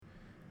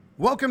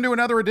Welcome to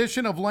another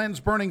edition of Len's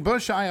Burning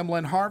Bush. I am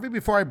Len Harvey.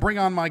 Before I bring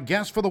on my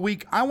guest for the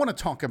week, I want to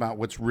talk about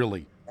what's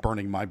really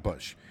burning my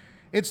bush.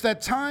 It's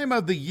that time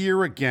of the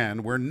year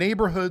again where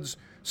neighborhoods,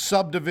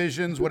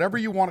 subdivisions, whatever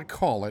you want to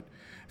call it,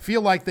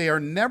 feel like they are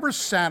never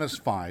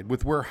satisfied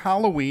with where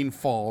Halloween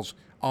falls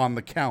on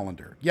the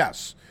calendar.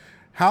 Yes,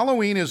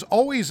 Halloween is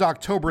always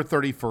October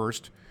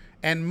 31st,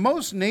 and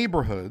most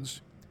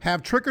neighborhoods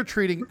have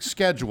trick-or-treating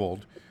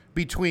scheduled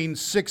between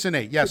 6 and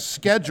 8. Yes,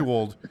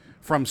 scheduled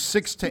from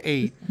 6 to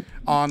 8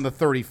 on the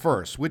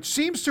 31st, which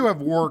seems to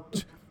have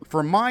worked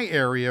for my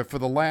area for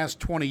the last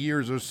 20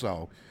 years or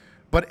so.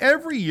 But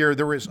every year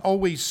there is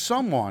always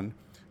someone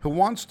who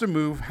wants to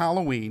move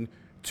Halloween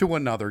to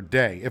another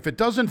day if it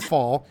doesn't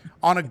fall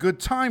on a good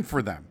time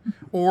for them,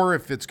 or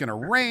if it's going to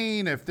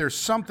rain, if there's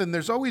something.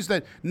 There's always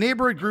that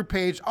neighborhood group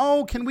page.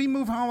 Oh, can we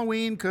move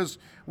Halloween because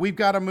we've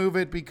got to move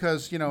it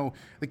because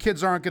the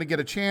kids aren't going to get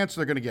a chance,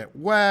 they're going to get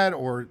wet,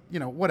 or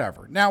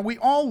whatever. Now, we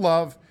all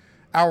love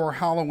our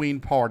Halloween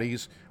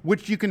parties,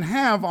 which you can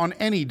have on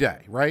any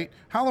day, right?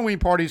 Halloween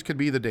parties could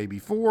be the day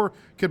before,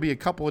 could be a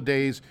couple of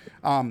days,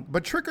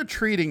 but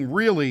trick-or-treating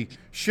really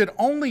should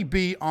only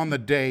be on the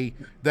day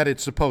that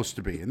it's supposed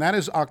to be, and that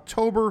is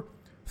October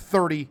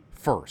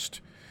 31st.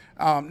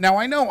 Now,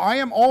 I know I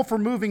am all for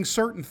moving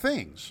certain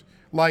things,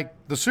 like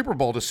the Super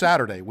Bowl to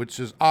Saturday, which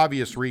is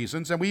obvious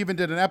reasons, and we even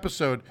did an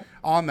episode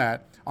on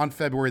that on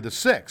February the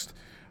 6th.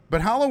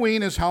 But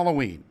Halloween is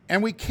Halloween,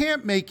 and we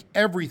can't make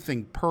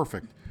everything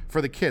perfect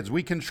for the kids.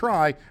 We can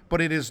try,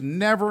 but it is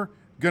never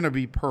going to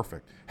be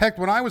perfect. Heck,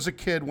 when I was a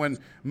kid, when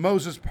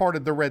Moses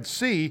parted the Red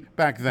Sea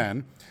back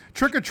then,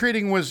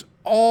 trick-or-treating was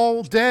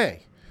all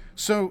day.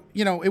 So,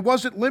 it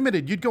wasn't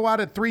limited. You'd go out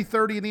at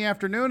 3:30 in the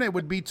afternoon. It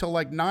would be till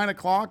like 9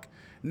 o'clock.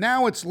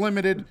 Now it's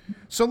limited.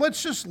 So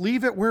let's just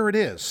leave it where it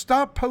is.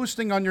 Stop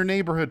posting on your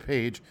neighborhood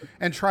page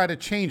and try to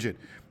change it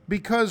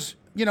because,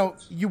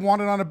 you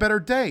want it on a better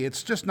day.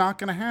 It's just not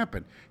going to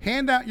happen.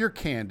 Hand out your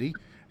candy.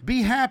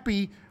 Be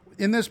happy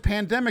in this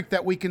pandemic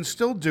that we can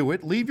still do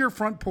it. Leave your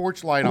front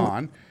porch light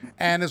on,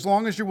 and as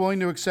long as you're willing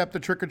to accept the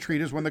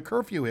trick-or-treaters when the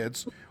curfew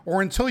hits,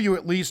 or until you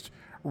at least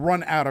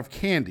run out of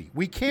candy.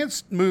 We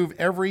can't move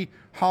every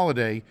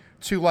holiday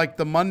to like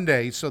the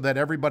Monday so that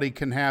everybody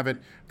can have it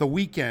the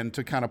weekend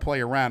to kind of play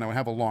around and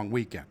have a long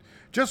weekend.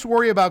 Just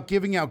worry about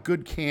giving out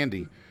good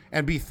candy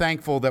and be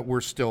thankful that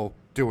we're still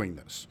doing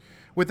this.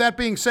 With that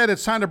being said,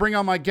 it's time to bring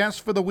on my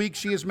guest for the week.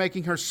 She is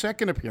making her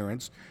second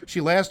appearance.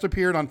 She last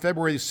appeared on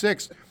February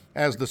 6th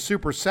as the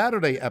Super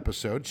Saturday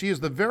episode. She is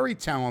the very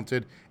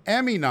talented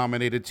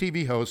Emmy-nominated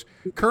TV host,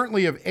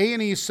 currently of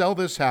A&E's Sell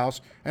This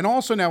House, and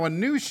also now a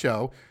new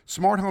show,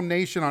 Smart Home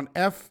Nation on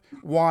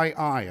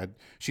FYI.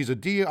 She's a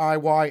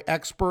DIY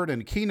expert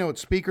and keynote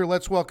speaker.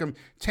 Let's welcome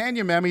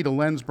Tanya Memme to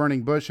Len's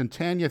Burning Bush. And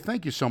Tanya,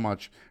 thank you so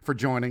much for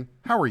joining.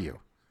 How are you?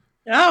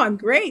 Oh, I'm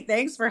great.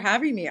 Thanks for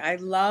having me. I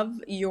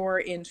love your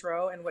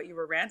intro and what you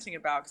were ranting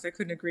about because I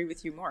couldn't agree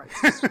with you more.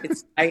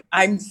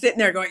 I'm sitting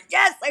there going,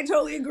 yes, I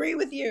totally agree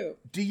with you.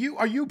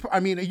 Are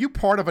you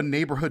part of a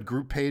neighborhood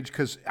group page?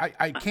 Because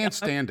I can't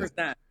stand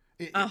 100%.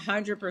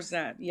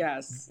 100%.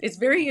 Yes. It's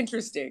very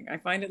interesting. I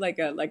find it like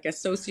a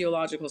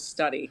sociological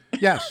study.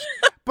 Yes.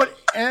 But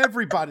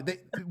everybody,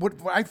 what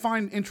I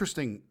find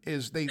interesting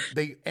is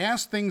they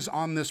ask things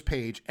on this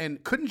page,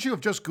 and couldn't you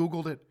have just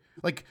Googled it?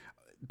 Like,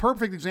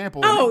 perfect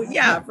example. Oh,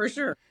 yeah, for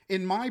sure.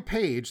 In my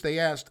page, they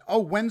asked,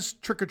 when's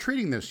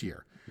trick-or-treating this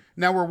year?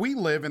 Now, where we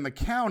live in the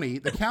county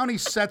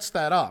sets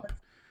that up,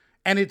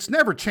 and it's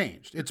never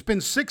changed. It's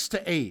been 6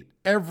 to 8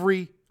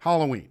 every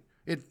Halloween.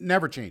 It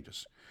never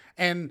changes.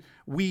 And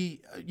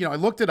I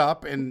looked it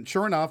up, and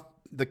sure enough,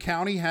 the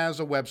county has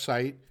a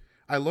website.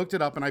 I looked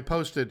it up, and I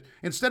posted,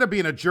 instead of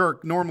being a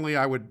jerk, normally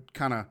I would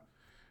kind of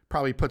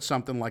probably put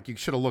something like you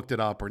should have looked it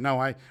up, or no,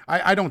 I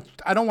don't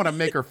want to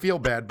make her feel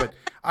bad, but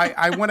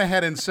I went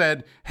ahead and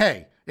said,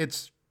 hey,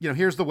 it's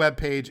here's the web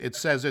page. It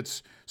says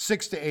it's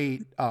 6 to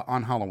 8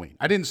 on Halloween.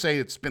 I didn't say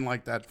it's been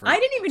like that for. I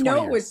didn't even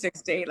know years. It was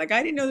 6 to 8. Like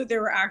I didn't know that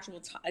there were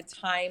actual a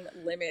time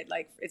limit.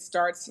 Like it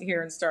starts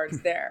here and starts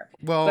there.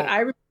 Well, but I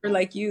remember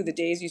like you, the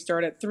days you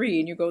start at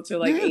 3 and you go to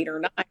like 8 or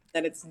 9,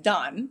 then it's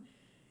done.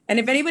 And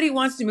if anybody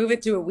wants to move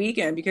it to a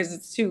weekend because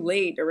it's too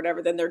late or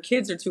whatever, then their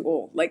kids are too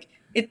old. Like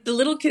the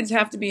little kids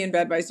have to be in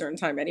bed by a certain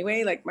time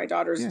anyway. Like my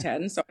daughter's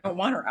 10, so I don't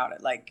want her out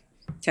at like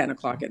 10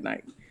 o'clock at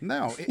night.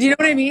 No. Do you know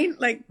what I mean?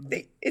 Like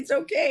it's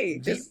okay.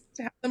 Just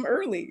have them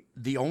early.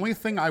 The only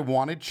thing I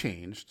wanted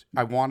changed,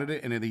 I wanted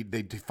it, and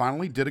they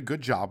finally did a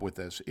good job with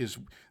this, is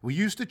we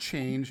used to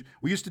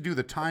do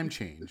the time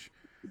change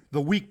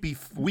the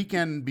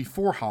weekend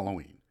before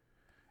Halloween.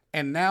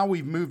 And now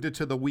we've moved it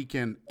to the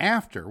weekend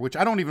after, which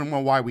I don't even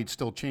know why we'd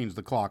still change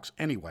the clocks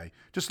anyway.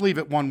 Just leave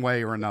it one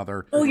way or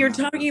another. Oh, you're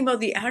talking about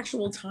the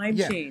actual time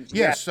change.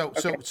 Yeah.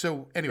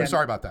 So anyway,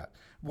 sorry about that.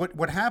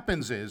 What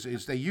happens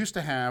is they used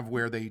to have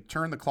where they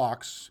turn the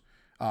clocks,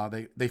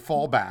 they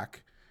fall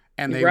back,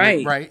 and they would,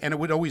 Right. right, and it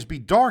would always be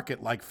dark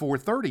at like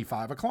 4:30,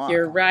 5 o'clock.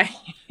 You're right.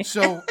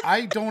 So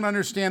I don't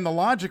understand the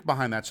logic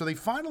behind that. So they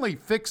finally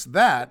fixed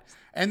that,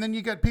 and then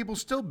you got people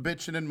still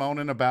bitching and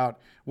moaning about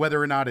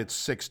whether or not it's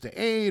 6 to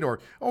 8, or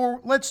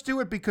let's do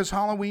it because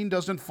Halloween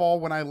doesn't fall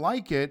when I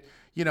like it.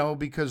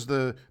 Because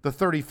the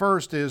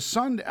 31st is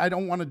Sunday. I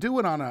don't want to do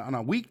it on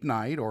a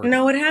weeknight or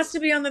No, it has to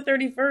be on the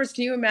 31st.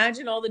 Can you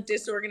imagine all the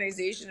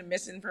disorganization and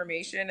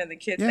misinformation and the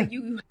kids? yeah,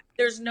 Like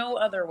there's no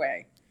other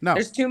way. no,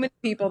 There's too many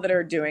people that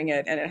are doing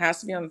it, and it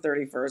has to be on the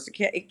 31st.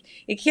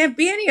 It can't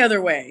be any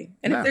other way.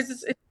 And no. if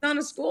it's on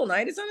a school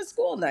night, it's on a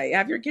school night.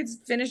 Have your kids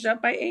finish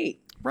up by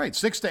 8. Right,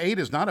 6 to 8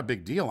 is not a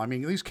big deal. I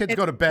mean, these kids It's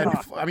go to bed.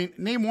 not. I mean,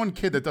 name one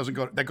kid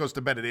that goes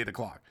to bed at 8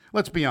 o'clock.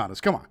 Let's be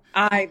honest. Come on.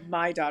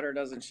 My daughter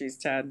doesn't. She's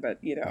 10, but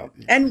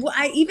and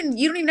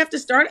you don't even have to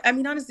start. I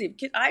mean, honestly,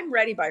 I'm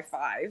ready by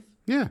 5.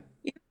 Yeah.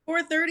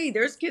 4:30.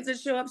 There's kids that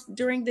show up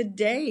during the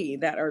day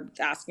that are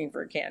asking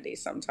for candy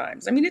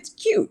sometimes. I mean, it's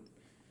cute.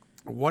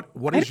 What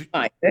I is don't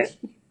mind it.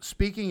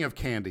 speaking of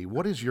candy?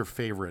 What is your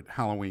favorite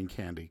Halloween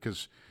candy?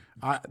 Because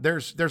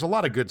there's a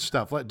lot of good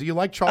stuff. Do you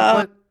like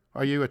chocolate?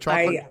 Are you a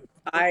chocolate?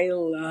 I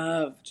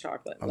love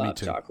chocolate. Oh, me Love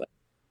too. chocolate.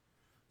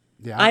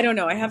 Yeah. I don't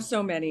know. I have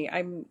so many.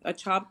 I'm a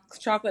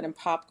chocolate and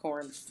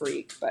popcorn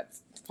freak, but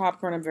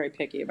popcorn, I'm very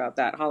picky about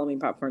that. Halloween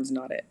popcorn's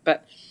not it.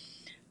 But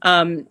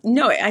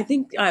no, I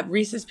think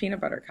Reese's peanut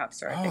butter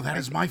cups are. Oh, that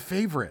is my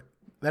favorite.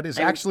 That is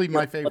actually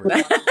my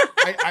favorite.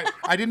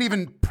 I didn't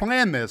even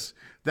plan this.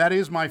 That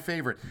is my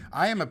favorite.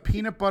 I am a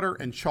peanut butter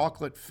and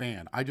chocolate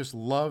fan. I just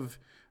love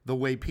the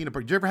way peanut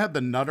butter. Do you ever have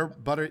the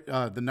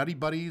the Nutty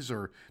Buddies,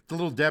 or the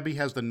Little Debbie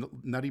has the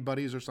Nutty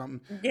Buddies or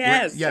something?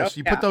 Yes. Yes. Oh,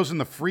 You yeah. put those in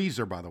the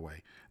freezer, by the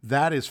way.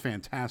 That is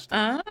fantastic.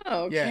 Oh,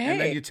 okay. Yeah, and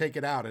then you take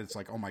it out, and it's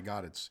like, oh my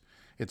God,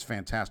 it's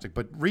fantastic.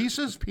 But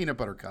Reese's peanut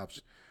butter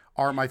cups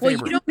are my Well,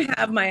 favorite. you don't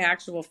have my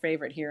actual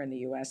favorite here in the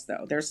U.S.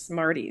 though. There's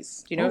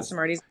Smarties. Do you know what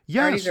Smarties?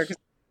 Yes. Smarties are. 'Cause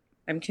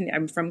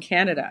I'm from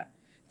Canada.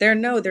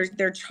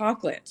 They're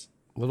chocolate.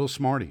 Little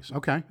Smarties.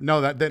 Okay.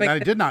 No, I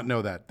did not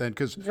know that then,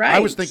 because I Right.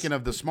 was thinking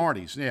of the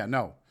Smarties. Yeah,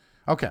 no.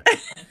 Okay.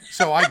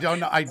 So I don't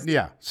know.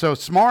 Yeah. So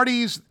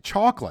Smarties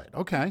chocolate.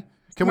 Okay.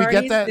 Can we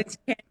get Smarties, that? it's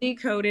candy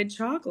coated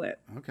chocolate.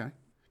 Okay.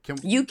 Can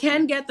You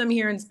can get them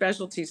here in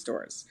specialty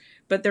stores,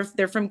 but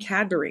they're from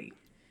Cadbury,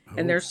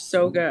 and they're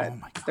so good. oh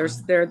my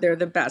God. They're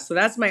the best. So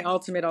that's my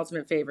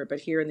ultimate favorite.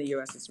 But here in the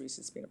U.S., it's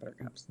Reese's peanut butter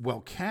cups.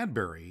 Well,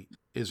 Cadbury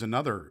is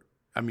another,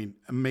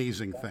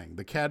 amazing thing.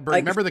 The Cadbury.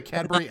 Like- Remember the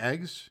Cadbury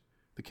eggs?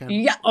 The Cadbury.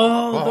 Yeah.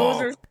 Oh,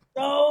 those Oh. are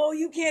so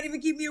you can't even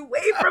keep me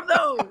away from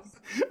those.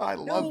 I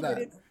love No, that.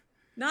 but it's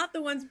not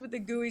the ones with the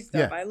gooey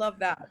stuff. Yeah. I love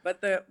that,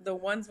 but the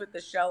ones with the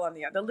shell on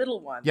the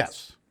little ones.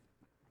 Yes.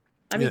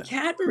 I mean, Yeah.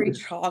 Cadbury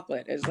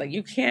chocolate is like,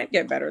 you can't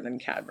get better than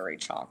Cadbury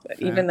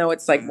chocolate, even though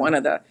it's like one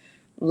of the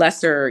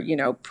lesser,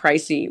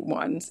 pricey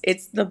ones.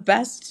 It's the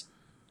best,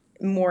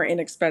 more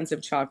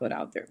inexpensive chocolate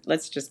out there.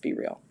 Let's just be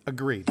real.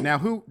 Agreed. Now,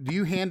 who do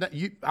you hand?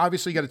 You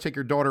obviously got to take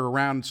your daughter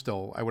around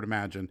still, I would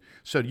imagine.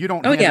 So you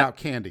don't Oh, hand yeah. out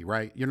candy,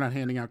 right? You're not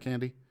handing out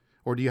candy,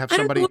 or do you have I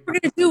don't know somebody? what we're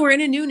gonna do. We're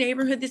in a new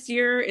neighborhood this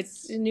year.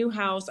 It's a new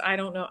house. I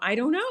don't know.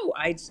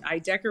 I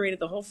decorated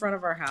the whole front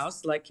of our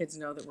house to let kids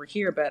know that we're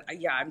here. But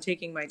yeah, I'm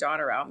taking my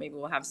daughter out. Maybe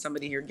we'll have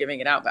somebody here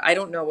giving it out. But I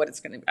don't know what it's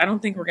gonna. I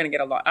don't think we're gonna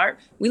get a lot.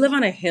 We live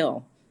on a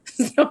hill,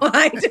 so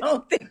I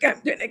don't think I'm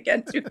gonna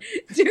get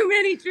too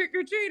many trick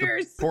or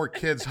treaters. Poor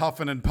kids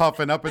huffing and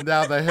puffing up and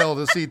down the hill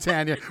to see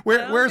Tanya.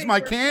 Where's think my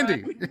we're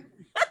candy?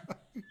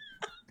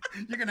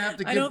 You're gonna have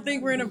to. I don't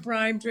think we're in a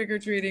prime trick or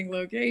treating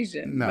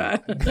location. No.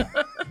 But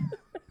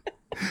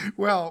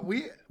Well,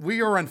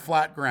 we are on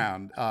flat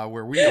ground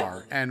where we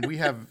are, and we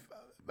have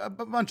a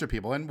bunch of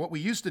people. And what we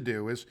used to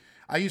do is,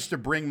 I used to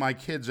bring my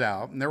kids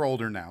out, and they're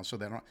older now, so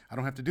I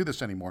don't have to do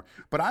this anymore.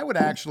 But I would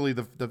actually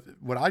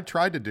what I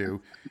tried to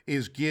do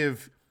is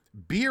give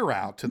beer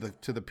out to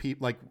the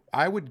people. Like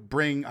I'd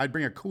bring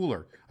a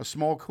cooler, a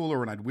small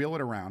cooler, and I'd wheel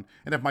it around.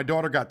 And if my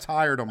daughter got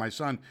tired or my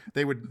son,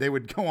 they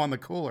would go on the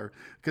cooler,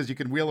 because you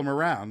can wheel them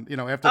around. After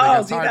they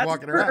got tired that's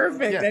walking around.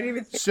 perfect. I didn't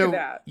even think So of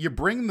that. you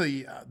bring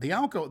the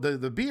alcohol,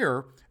 the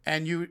beer,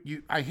 and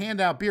I hand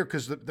out beer,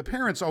 because the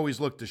parents always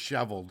look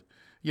disheveled.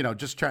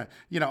 Just trying.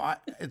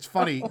 It's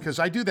funny because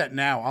I do that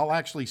now. I'll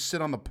actually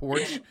sit on the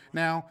porch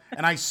now,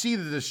 and I see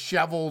the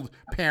disheveled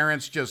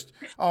parents just,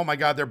 oh my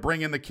God, they're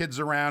bringing the kids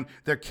around.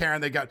 They're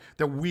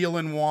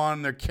wheeling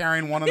one. They're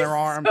carrying one on their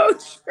arm. So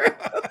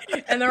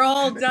true. And they're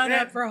all done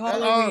up for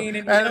Halloween,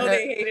 and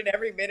they hated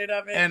every minute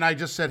of it. And I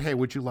just said, hey,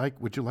 would you like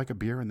a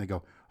beer? And they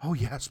go, oh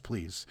yes,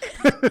 please.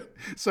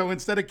 So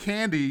instead of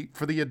candy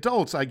for the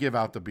adults, I give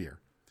out the beer.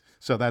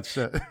 So that's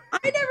I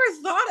never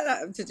thought of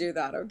that, to do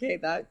that. Okay,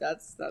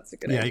 that's a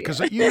good idea. because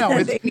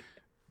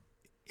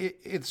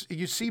it's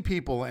you see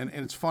people, and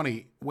it's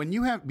funny when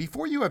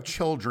before you have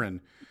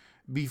children.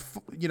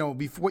 Before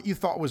what you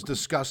thought was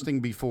disgusting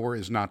before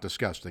is not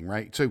disgusting,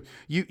 right? So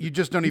you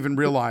just don't even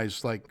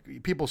realize, like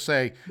people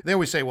say, they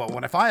always say, well,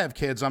 if I have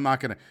kids, I'm not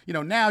gonna,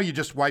 now you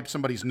just wipe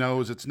somebody's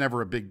nose, it's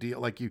never a big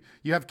deal. Like you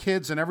have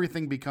kids and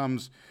everything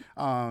becomes,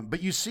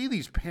 but you see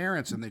these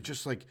parents and they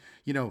just like,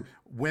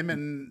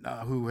 women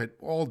who had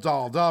all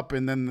dolled up,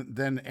 and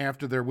then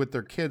after they're with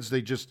their kids,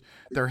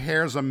 their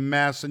hair's a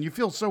mess, and you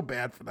feel so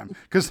bad for them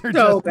because they're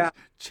So just bad. That's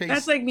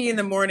chasing. like me in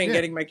the morning Yeah,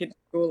 getting my kid to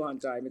school on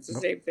time. It's the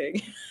same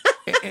thing.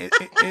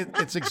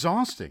 it's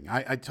exhausting.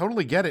 I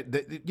totally get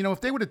it.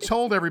 If they would have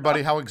told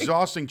everybody how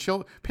exhausting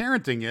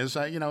parenting is,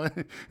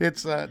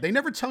 it's they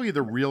never tell you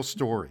the real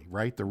story,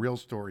 right? The real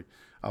story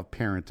of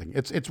parenting.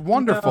 It's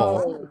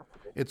wonderful. No.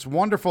 It's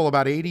wonderful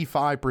about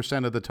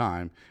 85% of the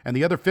time, and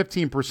the other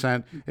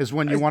 15% is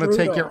when you It's want to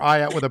take brutal. your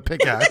eye out with a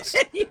pickaxe.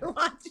 You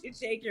want to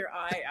take your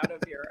eye out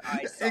of your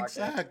eye socket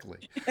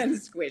Exactly.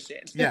 and squish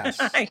it. Yes.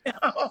 I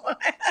know.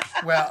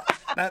 Well,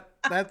 but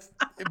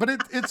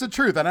it's the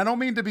truth, and I don't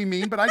mean to be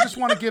mean, but I just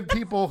want to give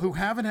people who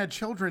haven't had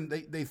children,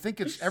 they think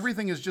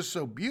everything is just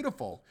so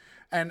beautiful,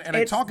 and I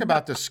It's talk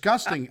about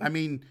disgusting. I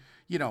mean,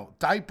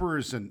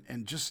 diapers and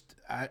just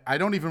I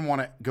don't even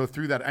want to go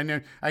through that. I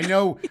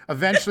know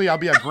eventually I'll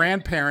be a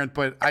grandparent,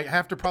 but I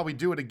have to probably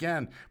do it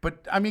again.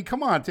 But I mean,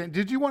 come on,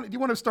 do you want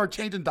to start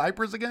changing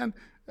diapers again?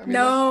 I mean,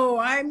 No,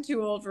 I'm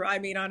too old for. I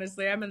mean,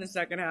 honestly, I'm in the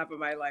second half of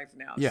my life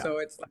now, Yeah. so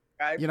it's like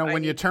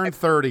when you turn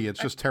 30, it's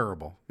just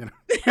terrible.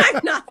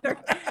 I'm not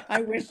 30.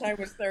 I wish I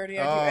was 30.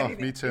 I'd do Oh,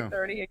 anything me to too. be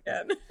 30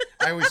 again.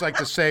 I always like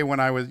to say when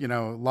I was,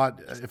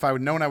 if I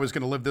would known I was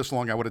going to live this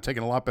long, I would have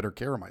taken a lot better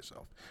care of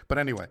myself. But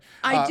anyway,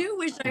 I do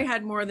wish I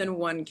had more than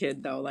one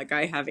kid, though. Like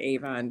I have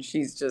Ava, and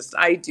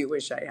I do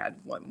wish I had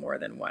more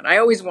than one. I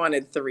always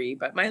wanted three,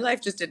 but my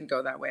life just didn't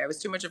go that way. I was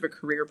too much of a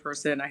career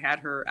person. I had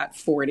her at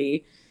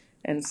 40.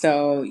 And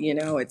so,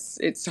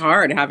 it's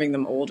hard having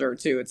them older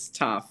too. It's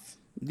tough.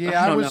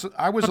 yeah, I don't know.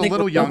 I was I a think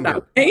little we'll go younger.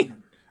 that way.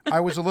 I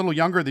was a little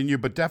younger than you,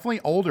 but definitely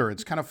older.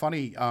 It's kind of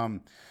funny.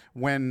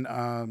 When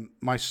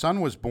my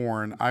son was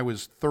born, I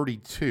was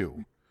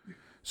 32.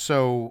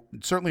 So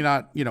certainly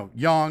not,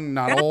 young,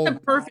 not That's old. the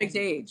perfect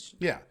age.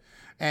 Yeah.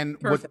 And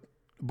Perfect.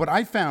 what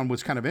I found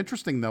was kind of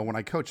interesting, though, when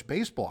I coached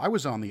baseball, I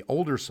was on the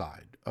older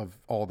side of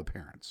all the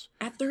parents.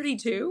 At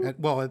 32?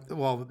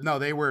 No,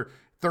 they were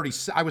 30.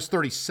 I was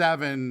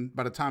 37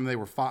 by the time they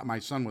were five. My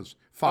son was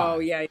 5. Oh,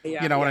 yeah,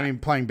 yeah, You know what I yeah. mean?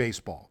 Playing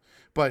baseball.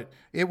 But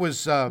it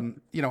was,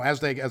 as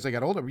they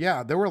got older,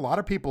 yeah, there were a lot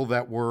of people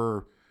that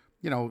were,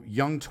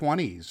 young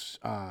 20s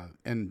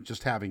and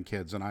just having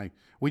kids. And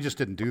we just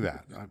didn't do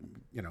that.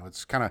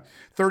 It's kind of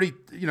 30,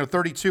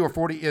 32 or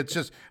 40. It's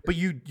just, but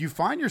you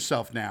find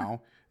yourself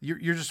now,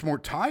 you're just more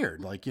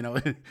tired. Like,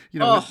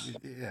 Oh.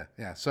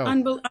 yeah. So.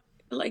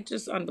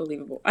 Just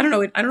unbelievable. I don't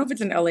know. I don't know if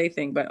it's an LA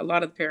thing, but a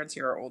lot of the parents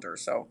here are older,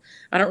 so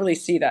I don't really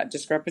see that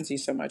discrepancy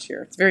so much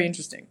here. It's very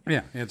interesting.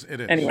 Yeah, it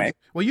is. Anyway.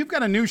 Well, you've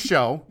got a new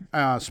show,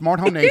 Smart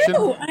Home Nation.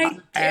 I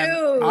And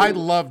do. I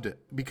loved it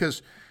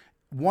because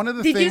one of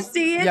the Did you things.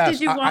 see it? Yes,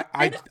 Did you watch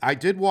it? I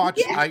did watch.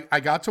 Yeah. I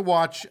got to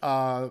watch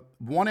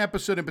one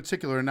episode in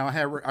particular, and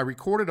I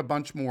recorded a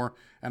bunch more,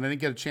 and I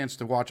didn't get a chance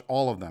to watch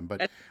all of them. But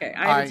That's okay.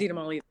 I haven't seen them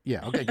all either.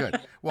 yeah, okay, good.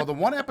 Well, the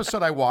one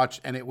episode I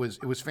watched, and it was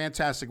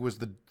fantastic, was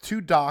the two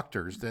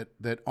doctors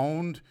that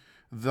owned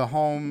the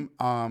home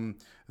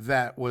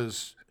that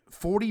was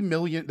 40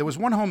 million. There was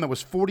one home that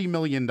was $40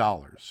 million.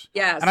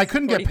 Yes, And I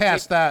couldn't get 43.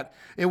 past that.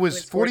 It was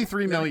was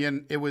 43 43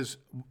 million. It was,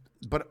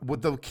 but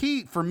what the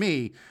key for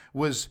me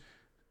was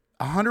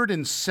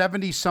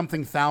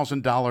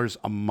 $170,000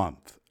 a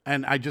month.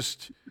 And I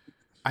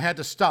had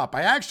to stop.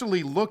 I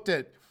actually looked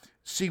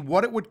see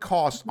what it would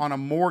cost on a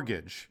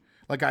mortgage.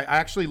 Like I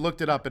actually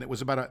looked it up, and it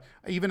was about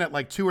even at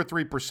like 2 or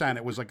 3%,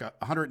 it was like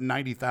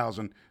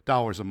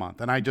 $190,000 a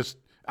month. And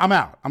I'm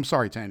out. I'm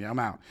sorry, Tanya, I'm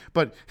out.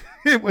 But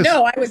it was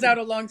No, I was out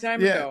a long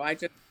time Yeah. ago. I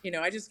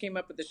just came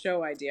up with the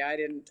show idea. I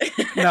didn't.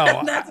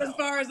 No, That's as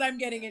far as I'm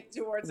getting it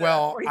towards.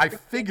 Well, I 43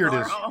 figured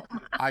as home.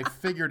 I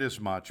figured as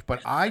much,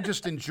 but I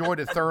just enjoyed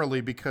it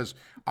thoroughly because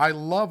I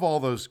love all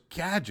those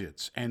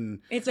gadgets and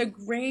It's a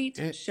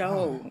great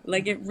show.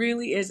 Like it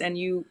really is. And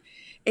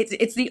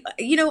it's the,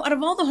 out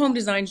of all the home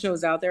design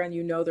shows out there, and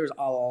there's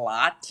a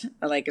lot,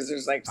 like, 'cause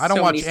there's like, I don't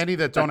so watch many. any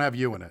that don't have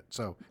you in it,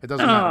 so it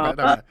doesn't Oh, matter.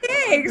 But,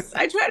 thanks.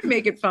 I try to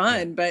make it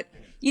fun, but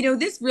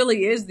this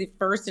really is the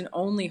first and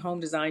only home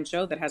design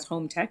show that has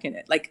home tech in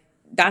it. Like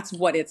that's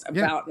what it's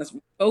about, and that's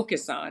what we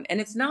focus on. And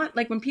it's not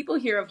like when people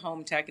hear of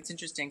home tech, it's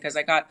interesting because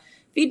I got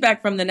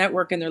feedback from the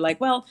network, and they're like,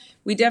 "Well,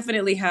 we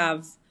definitely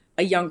have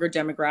a younger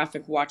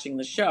demographic watching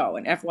the show,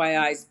 and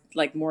FYI is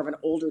like more of an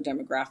older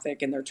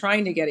demographic, and they're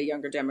trying to get a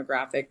younger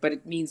demographic, but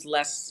it means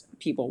less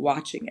people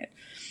watching it."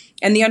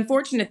 And the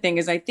unfortunate thing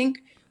is, I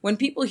think when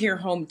people hear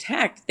home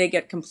tech, they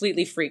get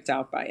completely freaked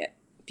out by it.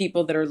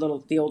 People that are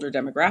the older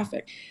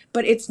demographic,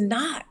 but it's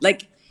not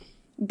like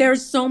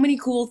there's so many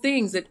cool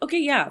things that, okay,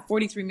 yeah,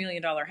 $43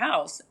 million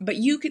house, but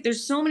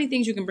there's so many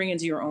things you can bring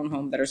into your own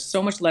home that are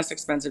so much less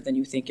expensive than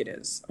you think it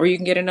is, or you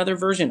can get another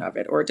version of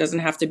it, or it doesn't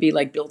have to be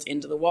like built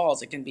into the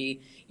walls. It can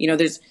be, you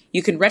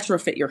can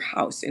retrofit your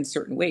house in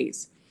certain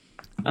ways.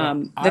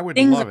 I would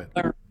things love I've it.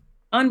 learned-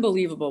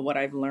 Unbelievable what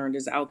I've learned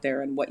is out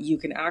there and what you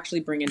can actually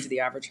bring into the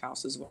average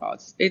house as well.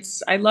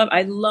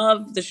 I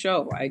love the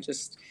show.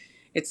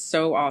 It's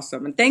so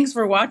awesome. And thanks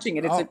for watching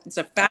it. It's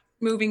a fast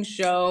moving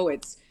show.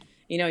 It's,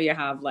 you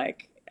have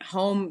like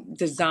home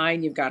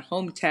design, you've got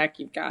home tech,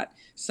 you've got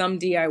some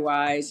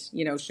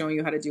DIYs, showing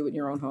you how to do it in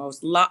your own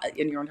house,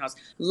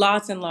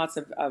 lots and lots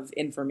of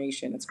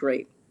information. It's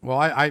great. Well,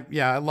 I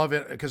love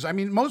it because I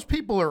mean most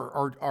people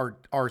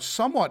are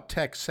somewhat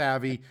tech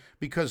savvy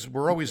because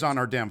we're always on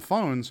our damn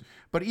phones.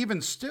 But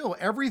even still,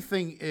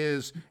 everything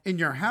is in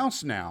your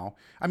house now.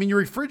 I mean, your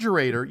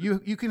refrigerator,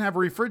 you can have a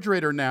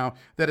refrigerator now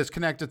that is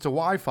connected to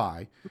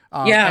Wi-Fi,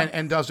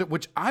 and does it.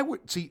 Which I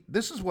would see.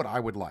 This is what I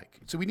would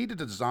like. So we need to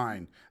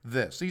design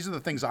this. These are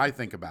the things I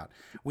think about.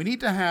 We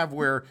need to have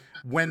where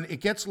when it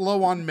gets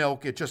low on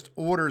milk, it just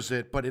orders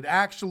it, but it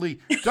actually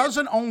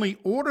doesn't only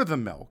order the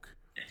milk,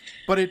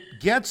 but it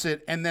gets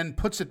it and then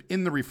puts it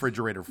in the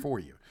refrigerator for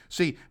you.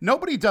 See,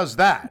 nobody does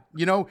that,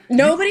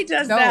 Nobody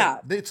does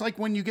that. It's like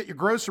when you get your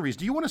groceries.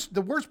 Do you want to?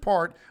 The worst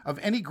part of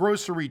any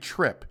grocery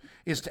trip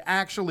is to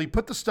actually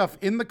put the stuff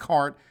in the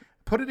cart,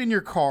 put it in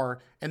your car,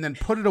 and then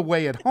put it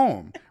away at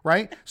home,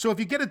 right? So if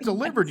you get it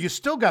delivered, you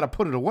still got to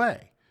put it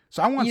away.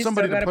 So I want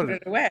somebody to put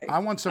it away. I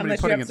want somebody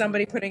unless you have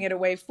somebody putting it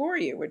away for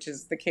you, which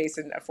is the case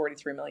in a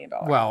 $43 million.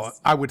 Well,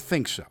 I would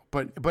think so,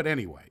 but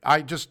anyway,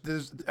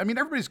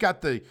 everybody's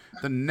got the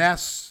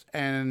Nest,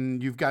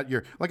 and you've got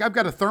I've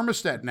got a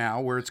thermostat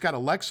now where it's got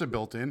Alexa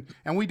built in,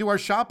 and we do our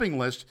shopping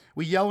list.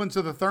 We yell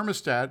into the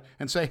thermostat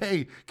and say,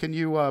 "Hey, can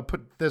you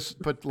put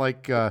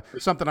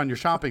something on your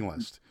shopping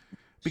list?"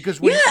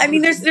 Because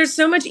there's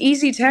so much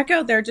easy tech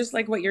out there, just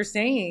like what you're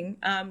saying,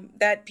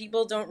 that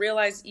people don't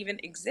realize even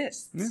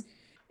exists. Yeah.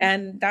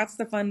 And that's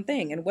the fun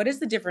thing. And what is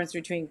the difference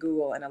between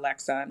Google and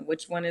Alexa, and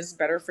which one is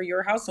better for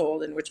your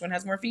household, and which one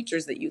has more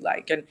features that you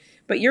like?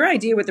 But your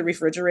idea with the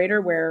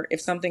refrigerator, where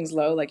if something's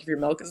low, like if your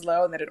milk is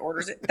low and then it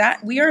orders it,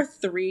 that we are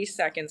 3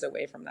 seconds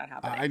away from that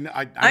happening.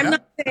 I'm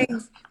not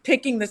saying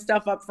picking the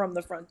stuff up from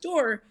the front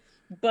door,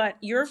 but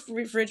your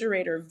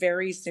refrigerator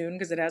very soon,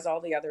 because it has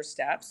all the other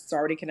steps, it's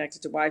already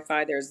connected to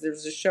Wi-Fi. There's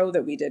a show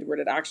that we did where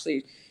it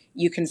actually,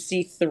 you can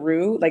see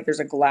through, like there's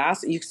a glass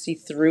that you can see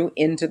through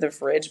into the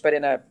fridge, but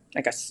in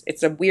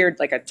it's a weird,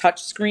 like a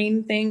touch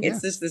screen thing. Yeah.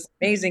 It's this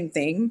amazing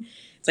thing.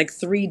 It's like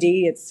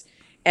 3D.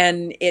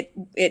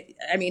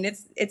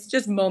 It's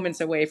just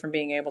moments away from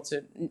being able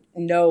to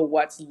know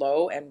what's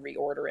low and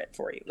reorder it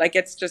for you. Like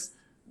it's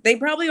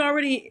probably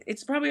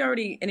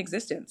already in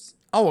existence.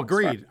 Oh,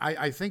 agreed.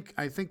 I think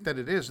that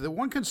it is. The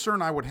one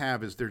concern I would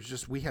have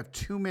is we have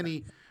too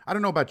many. I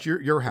don't know about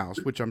your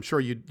house, which I'm sure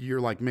you're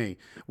like me.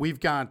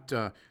 We've got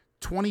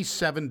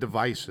 27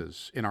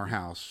 devices in our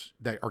house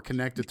that are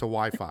connected to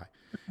Wi-Fi.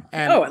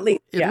 And at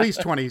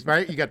least 20,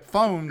 right? You got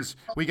phones,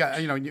 we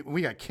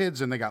got kids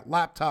and they got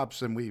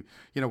laptops, and we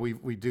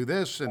do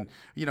this, and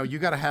you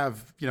got to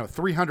have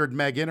 300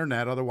 meg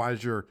internet,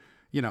 otherwise you're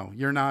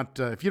not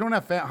if you don't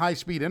have high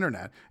speed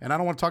internet, and I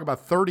don't want to talk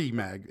about 30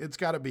 meg, it's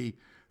got to be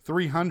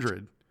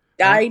 300.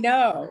 I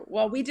know.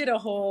 Well, we did a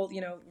whole,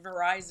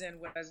 Verizon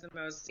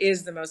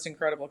is the most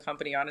incredible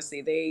company.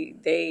 Honestly,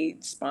 they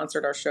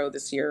sponsored our show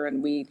this year,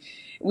 and we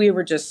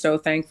were just so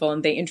thankful.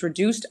 And they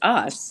introduced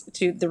us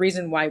to the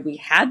reason why we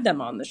had them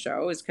on the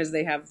show is because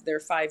they have their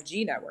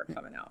 5G network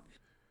coming out,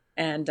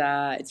 and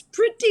it's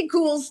pretty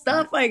cool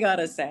stuff. I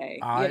gotta say,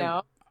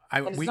 and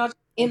it's not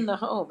in the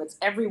home; it's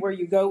everywhere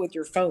you go with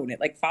your phone.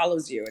 It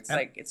follows you.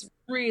 It's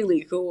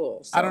really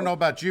cool. So. I don't know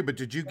about you, but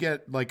did you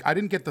get I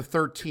didn't get the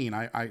 13.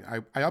 I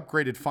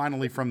upgraded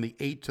finally from the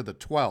 8 to the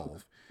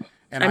 12,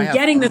 and I'm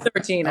getting the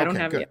 13. I don't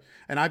have it yet.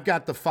 And I've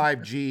got the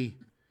 5G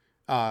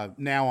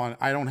now on.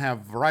 I don't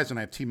have Verizon.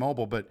 I have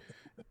T-Mobile, but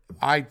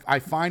I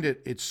find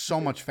it's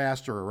so much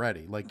faster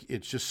already.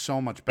 It's just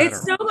so much better.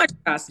 It's so much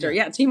faster.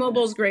 Yeah,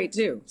 T-Mobile's great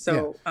too.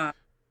 So. Yeah.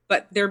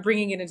 But they're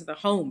bringing it into the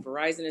home.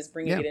 Verizon is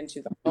bringing it into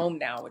the home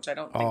now, which I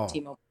don't think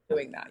T-Mobile is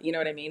doing that. You know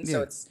what I mean? Yeah.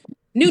 So it's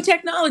new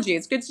technology.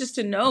 It's good just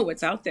to know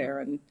what's out there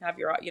and have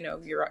your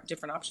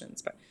different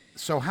options. But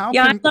so how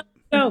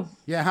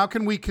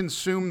can we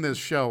consume this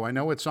show? I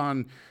know it's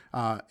on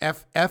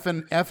FYI.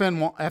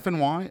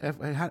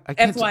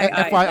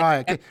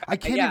 I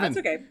can't even. That's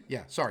okay.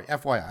 Yeah, sorry,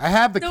 FYI. I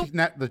have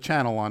the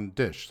channel on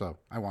Dish, so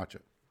I watch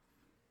it.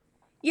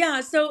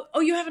 Yeah. So,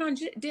 you have it on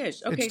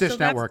Dish. Okay. It's Dish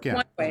Network.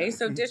 One way.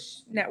 So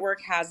Dish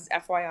Network has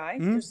FYI.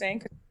 Mm-hmm. You're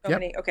saying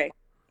many. Okay.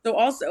 So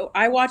also,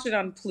 I watch it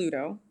on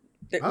Pluto.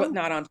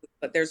 Not on Pluto,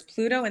 but there's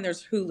Pluto and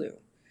there's Hulu.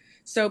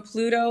 So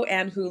Pluto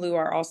and Hulu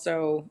are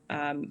also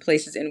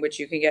places in which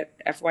you can get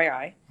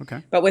FYI.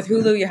 Okay. But with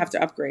Hulu, you have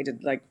to upgrade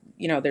it.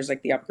 There's the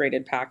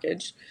upgraded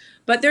package.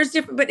 But there's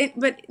different.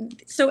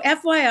 So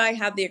FYI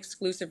had the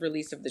exclusive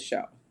release of the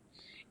show.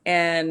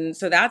 And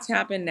so that's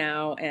happened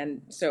now.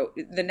 And so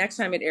the next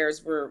time it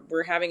airs,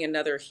 we're having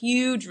another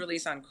huge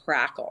release on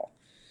Crackle.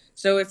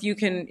 So if you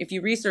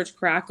research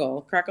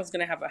Crackle's going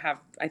to have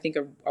I think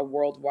a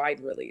worldwide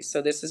release. So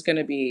this is going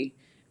to be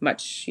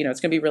much, it's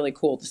going to be really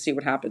cool to see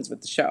what happens with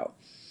the show.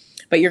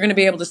 But you're going to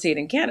be able to see it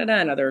in Canada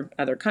and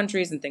other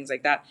countries and things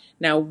like that.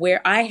 Now,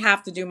 where I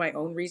have to do my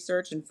own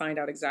research and find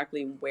out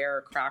exactly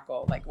where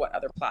Crackle, what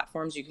other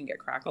platforms you can get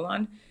Crackle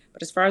on.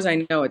 But as far as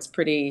I know,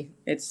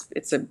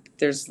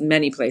 there's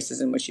many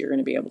places in which you're going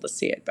to be able to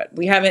see it. But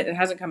it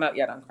hasn't come out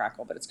yet on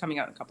Crackle, but it's coming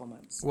out in a couple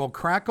months. Well,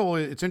 Crackle,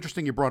 it's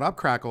interesting you brought up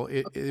Crackle.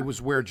 It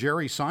was where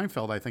Jerry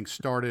Seinfeld, I think,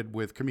 started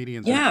with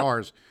comedians in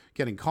cars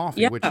getting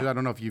coffee, which I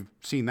don't know if you've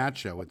seen that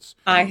show.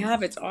 I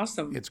have. It's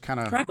awesome. It's kind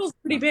of Crackle's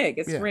pretty big.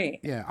 It's great.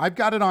 Yeah, I've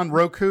got it on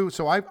Roku,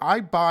 so I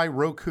buy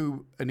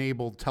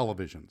Roku-enabled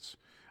televisions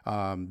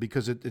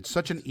because it's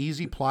such an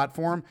easy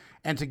platform,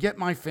 and to get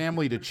my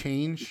family to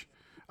change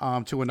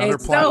to another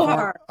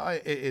platform,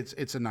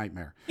 it's a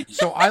nightmare.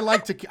 So I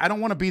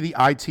don't want to be the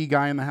IT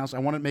guy in the house. I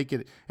want to make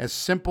it as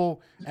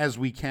simple as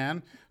we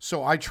can.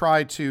 So I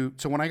try to.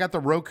 So when I got the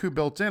Roku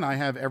built in, I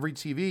have every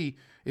TV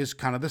is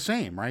kind of the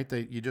same, right?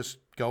 You just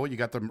go, you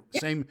got the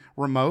same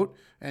remote,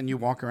 and you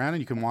walk around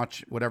and you can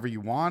watch whatever you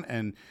want.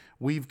 And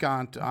we've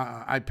got,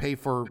 I pay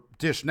for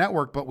Dish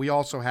Network, but we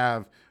also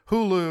have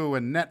Hulu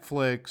and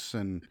Netflix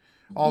and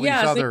all these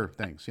other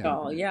things.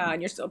 Yeah,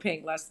 and you're still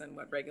paying less than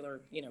what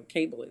regular,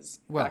 cable is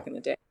back in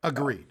the day.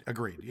 Agreed.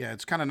 Yeah,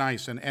 it's kind of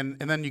nice, and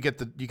then you got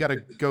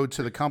to go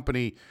to the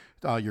company,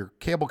 your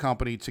cable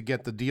company, to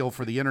get the deal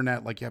for the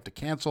internet. Like you have to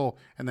cancel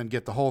and then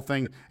get the whole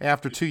thing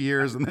after 2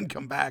 years and then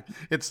come back.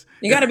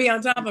 You got to be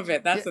on top of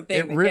it. That's the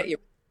thing that get you.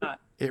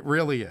 It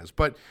really is.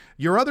 But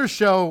your other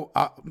show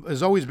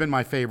has always been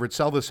my favorite,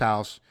 Sell This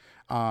House.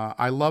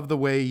 I love the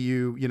way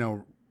you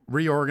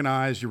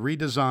reorganize, you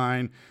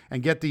redesign,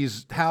 and get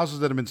these houses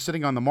that have been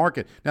sitting on the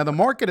market. Now, the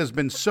market has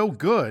been so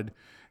good.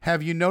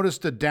 Have you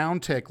noticed a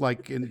downtick,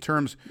 like in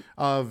terms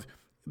of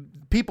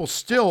people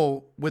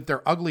still with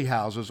their ugly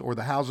houses or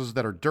the houses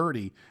that are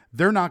dirty,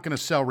 they're not going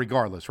to sell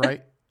regardless,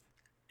 right?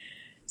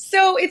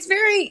 So it's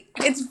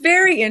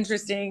very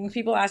interesting.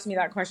 People ask me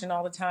that question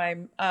all the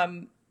time.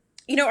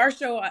 Our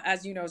show,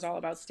 as you know, is all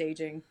about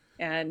staging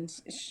and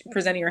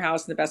presenting your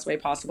house in the best way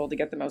possible to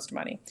get the most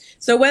money.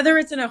 So whether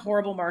it's in a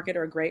horrible market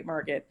or a great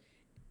market,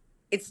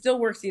 it still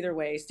works either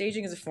way.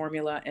 Staging is a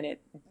formula, and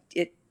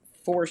it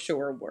for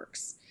sure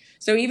works.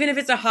 So even if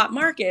it's a hot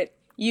market,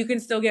 you can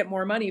still get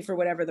more money for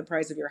whatever the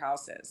price of your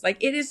house is.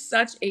 Like, it is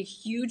such a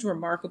huge,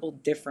 remarkable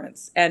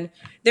difference. And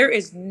there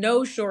is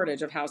no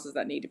shortage of houses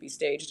that need to be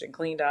staged and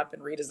cleaned up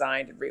and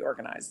redesigned and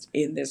reorganized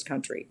in this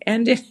country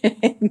and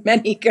in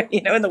many,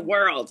 in the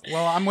world.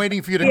 Well, I'm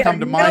waiting for you to come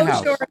to my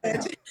house.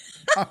 Shortage.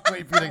 I'm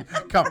waiting for you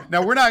to come.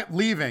 Now, we're not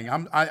leaving.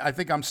 I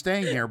think I'm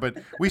staying here, but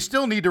we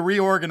still need to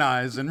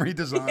reorganize and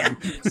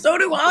redesign. Yeah, so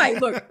do I.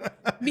 Look,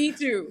 me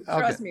too.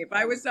 Trust me. If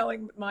I was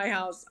selling my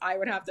house, I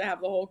would have to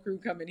have the whole crew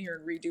come in here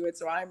and redo it.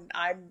 So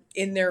I'm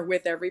in there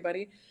with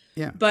everybody.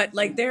 Yeah. But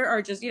like, there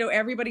are just,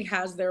 everybody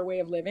has their way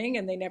of living,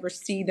 and they never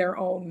see their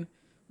own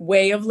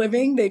way of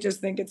living. They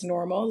just think it's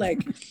normal.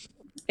 Like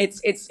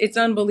it's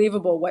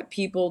unbelievable what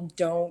people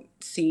don't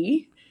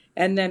see.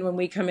 And then when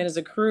we come in as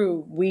a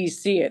crew, we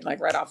see it like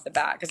right off the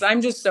bat, because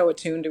I'm just so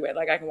attuned to it.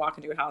 Like, I can walk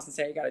into a house and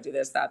say, you got to do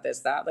this, that,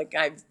 this, that. Like,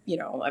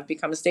 I've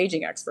become a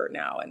staging expert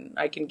now, and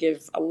I can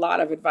give a lot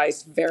of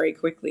advice very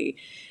quickly.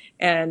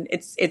 And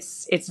it's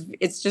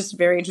just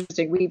very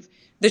interesting. I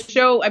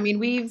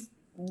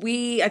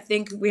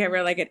think we have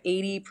like at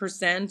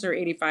 80% or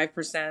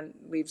 85%,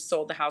 we've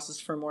sold the houses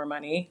for more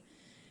money,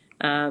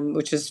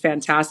 which is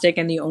fantastic.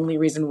 And the only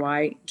reason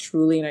why,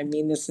 truly, and I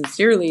mean this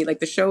sincerely, like,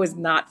 the show is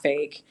not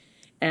fake.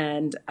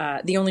 And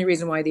the only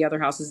reason why the other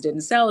houses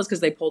didn't sell is because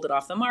they pulled it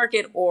off the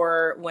market,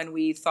 or when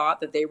we thought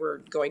that they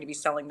were going to be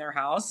selling their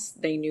house,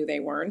 they knew they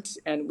weren't,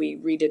 and we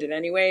redid it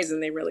anyways,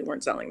 and they really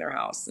weren't selling their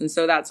house. And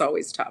so that's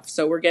always tough.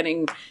 So we're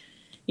getting,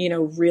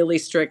 really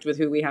strict with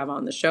who we have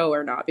on the show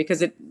or not,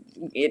 because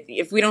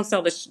if we don't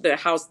sell the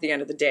house at the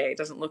end of the day, it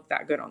doesn't look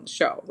that good on the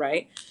show,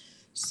 right?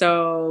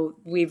 So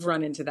we've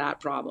run into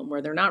that problem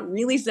where they're not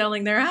really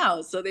selling their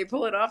house, so they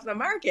pull it off the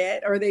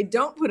market, or they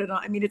don't put it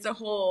on. I mean, it's a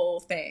whole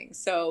thing.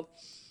 So,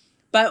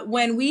 but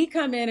when we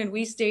come in and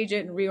we stage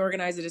it and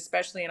reorganize it,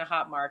 especially in a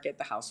hot market,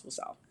 the house will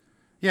sell.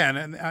 Yeah,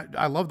 and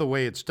I love the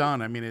way it's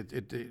done. I mean,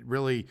 it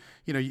really,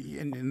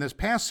 in this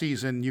past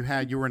season, you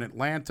were in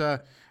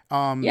Atlanta.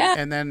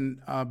 And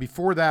then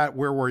before that,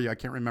 where were you? I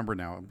can't remember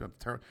now.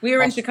 We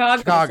were in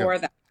Chicago before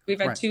that. We've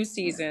had 2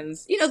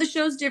 seasons. The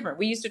show's different.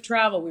 We used to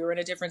travel. We were in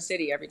a different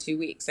city every 2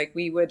 weeks. Like,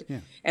 we would,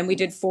 and we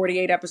did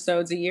 48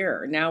 episodes a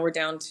year. Now we're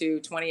down to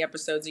 20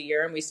 episodes a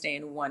year, and we stay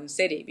in one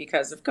city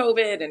because of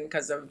COVID and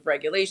because of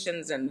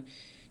regulations, and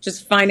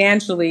just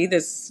financially,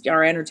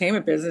 our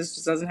entertainment business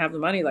just doesn't have the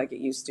money like it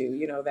used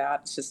to.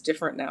 That's just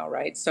different now,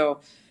 right? So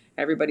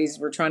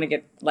we're trying to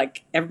get,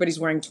 like, everybody's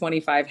wearing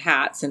 25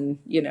 hats and,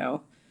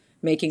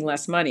 making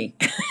less money.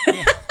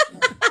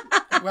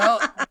 Well,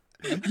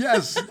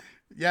 yes.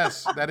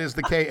 Yes, that is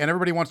the case, and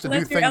everybody wants to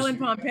do things. Ellen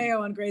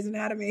Pompeo on Grey's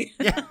Anatomy.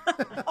 Yeah,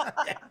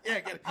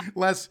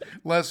 less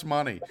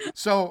money.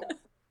 So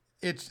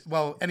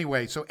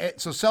anyway. So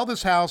Sell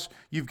This House.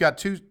 You've got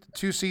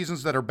two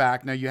seasons that are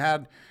back now. You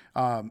had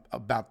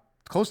about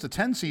close to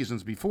 10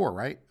 seasons before,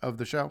 right, of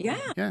the show?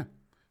 Yeah.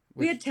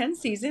 We had 10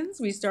 seasons.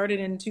 We started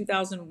in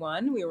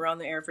 2001. We were on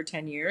the air for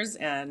 10 years,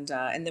 and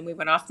then we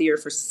went off the air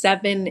for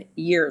 7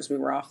 years. We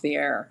were off the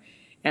air.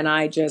 And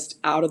I just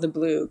out of the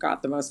blue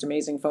got the most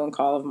amazing phone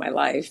call of my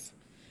life.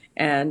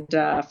 And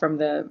from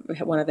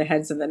one of the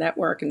heads of the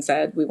network, and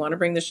said, "We want to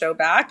bring the show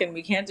back and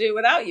we can't do it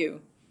without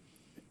you."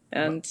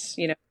 And,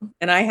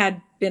 and I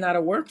had been out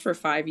of work for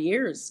 5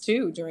 years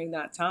too during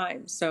that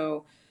time.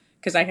 So,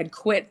 because I had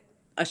quit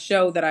a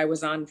show that I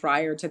was on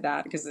prior to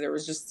that, because there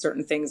was just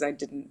certain things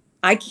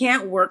I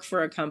can't work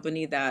for a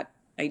company that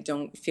I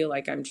don't feel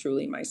like I'm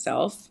truly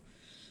myself,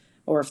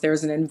 or if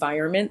there's an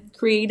environment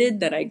created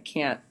that I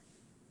can't,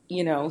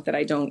 that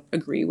I don't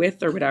agree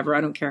with or whatever.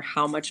 I don't care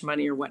how much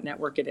money or what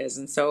network it is.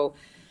 And so,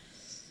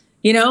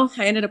 I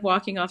ended up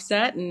walking off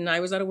set and I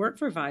was out of work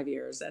for 5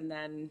 years. And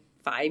then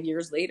 5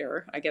 years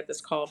later, I get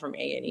this call from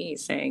A&E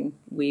saying,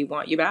 "We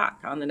want you back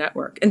on the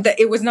network." And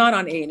it was not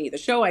on A&E. The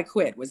show I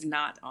quit was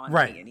not on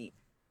A&E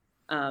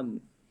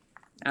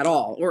at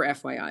all, or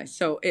FYI.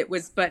 So it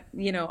was, but,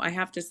 I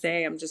have to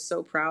say, I'm just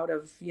so proud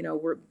of,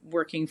 we're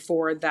working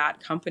for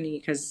that company,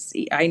 because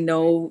I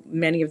know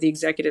many of the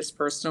executives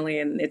personally,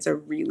 and it's a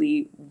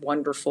really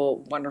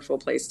wonderful, wonderful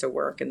place to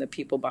work. And the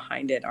people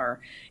behind it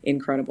are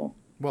incredible.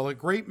 Well, a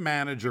great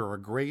manager, a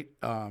great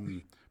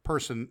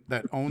person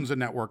that owns a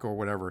network or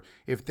whatever,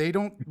 if they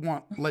don't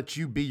let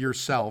you be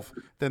yourself,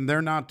 then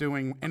they're not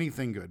doing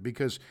anything good.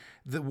 Because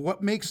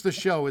what makes the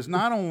show is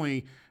not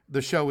only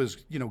the show is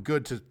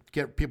good to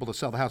get people to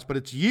sell the house, but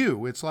it's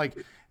you. It's like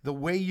the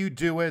way you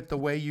do it, the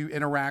way you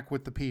interact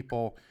with the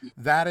people.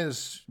 That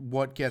is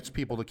what gets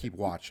people to keep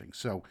watching.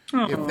 So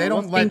if they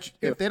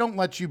don't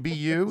let you be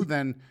you,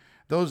 then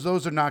those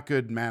are not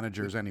good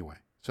managers anyway.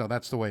 So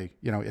that's the way,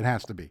 it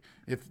has to be.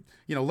 If,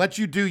 let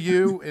you do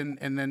you, and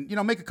then,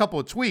 make a couple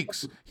of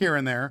tweaks here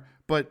and there,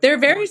 but they're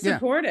very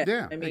supportive.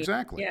 Yeah,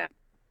 exactly. Yeah.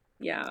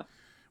 Yeah.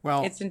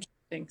 Well, it's interesting.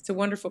 It's a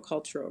wonderful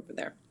culture over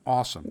there.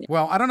 Awesome. Yeah.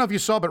 Well, I don't know if you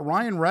saw, but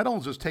Ryan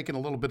Reynolds is taking a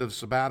little bit of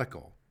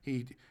sabbatical.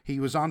 He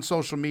was on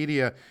social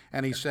media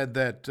and he said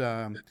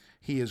that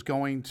he is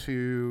going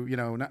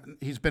to,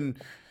 he's been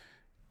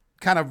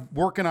kind of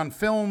working on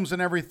films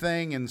and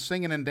everything and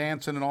singing and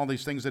dancing and all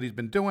these things that he's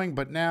been doing.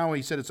 But now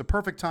he said it's a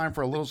perfect time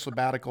for a little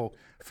sabbatical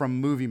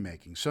from movie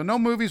making. So no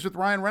movies with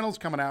Ryan Reynolds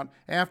coming out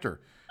after.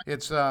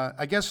 It's,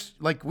 I guess,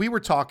 like we were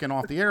talking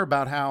off the air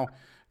about how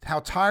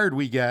tired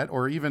we get,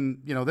 or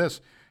even, this,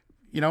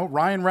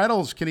 Ryan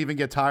Reynolds can even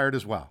get tired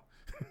as well.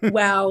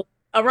 Well,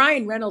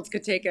 Ryan Reynolds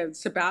could take a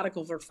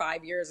sabbatical for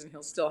 5 years and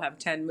he'll still have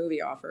 10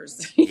 movie offers,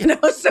 so he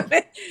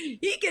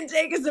can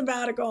take a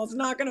sabbatical. It's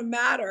not going to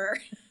matter.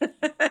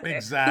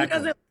 Exactly. Who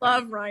doesn't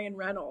love Ryan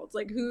Reynolds?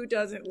 Like, who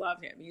doesn't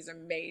love him? He's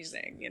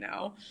amazing,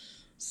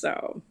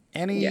 So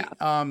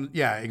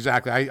yeah,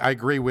 exactly. I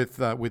agree with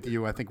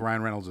you. I think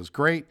Ryan Reynolds is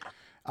great.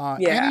 Love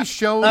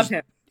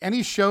him.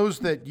 Any shows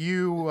that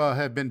you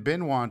have been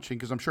binge watching?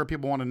 Because I'm sure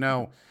people want to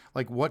know,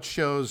 like, what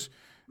shows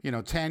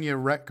Tanya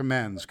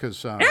recommends,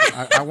 because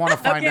I want to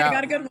find out.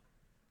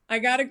 I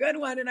got a good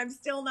one, and I'm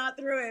still not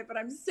through it, but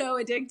I'm so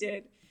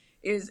addicted.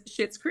 Is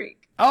Schitt's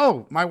Creek.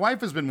 Oh, my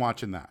wife has been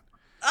watching that.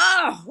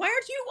 Oh, why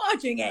aren't you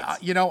watching it?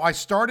 I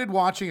started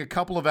watching a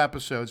couple of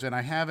episodes, and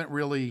I haven't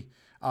really.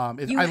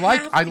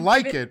 I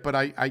like it, but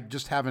I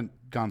just haven't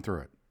gone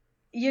through it.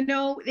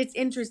 It's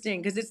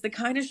interesting because it's the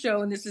kind of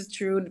show, and this is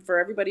true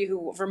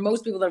for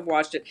most people that have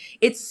watched it,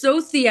 it's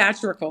so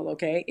theatrical,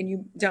 okay? And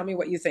you tell me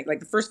what you think. Like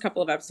the first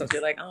couple of episodes,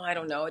 you're like, oh, I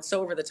don't know. It's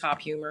so over the top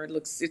humor.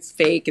 It's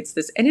fake. It's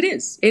this. And it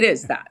is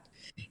that.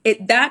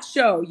 That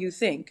show, you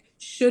think,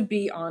 should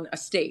be on a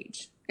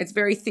stage. It's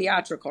very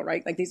theatrical,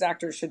 right? Like these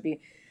actors should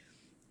be,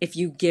 if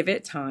you give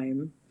it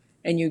time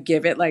and you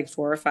give it like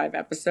 4 or 5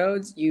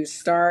 episodes,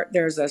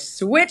 there's a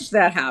switch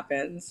that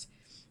happens.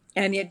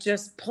 And it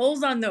just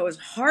pulls on those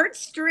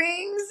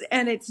heartstrings,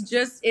 and it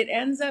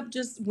ends up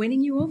just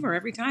winning you over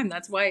every time.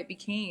 That's why it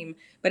became.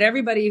 But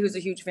everybody who's a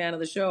huge fan of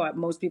the show,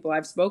 most people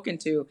I've spoken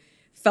to,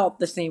 felt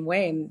the same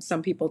way. And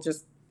some people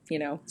just,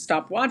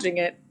 stopped watching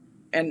it.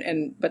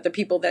 But the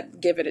people that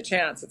give it a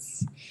chance,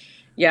 it's,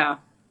 yeah.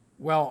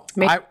 Well,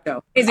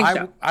 Amazing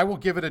show. I will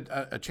give it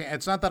a chance.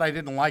 It's not that I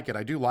didn't like it.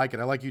 I do like it.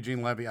 I like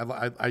Eugene Levy.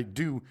 I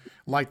do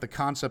like the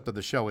concept of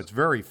the show. It's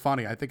very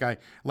funny. I think I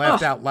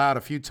laughed out loud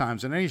a few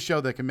times. And any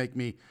show that can make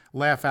me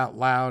laugh out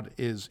loud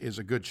is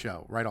a good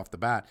show right off the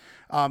bat.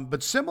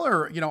 But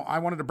similar, I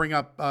wanted to bring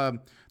up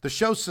the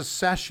show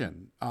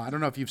Succession. I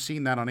don't know if you've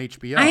seen that on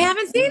HBO. I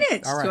haven't seen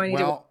it. All right.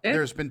 Well,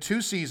 there's been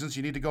 2 seasons.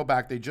 You need to go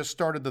back. They just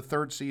started the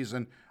 3rd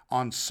season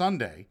on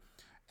Sunday.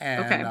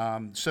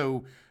 And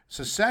so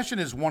Succession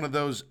is one of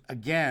those,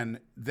 again,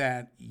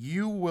 that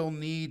you will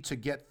need to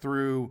get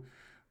through.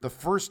 The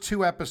first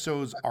 2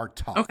 episodes are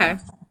tough. Okay.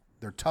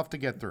 They're tough to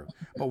get through.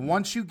 But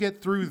once you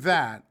get through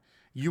that,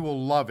 you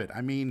will love it. I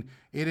mean,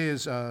 it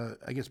is, I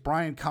guess,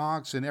 Brian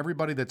Cox and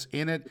everybody that's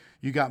in it.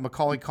 You got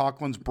Macaulay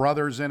Culkin's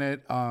brothers in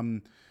it.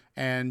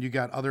 And you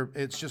got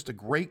it's just a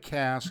great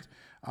cast.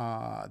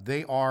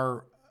 They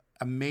are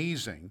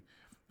amazing.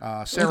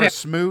 Sarah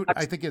Smoot,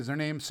 I think is her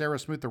name. Sarah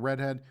Smoot, the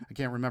redhead. I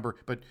can't remember,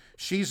 but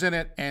she's in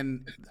it,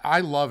 and I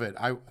love it.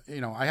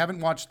 I haven't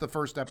watched the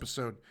first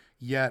episode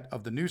yet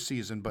of the new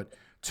season, but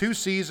 2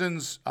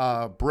 seasons,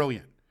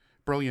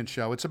 brilliant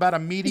show. It's about a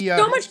media.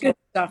 There's so much good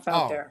stuff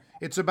out Oh, there.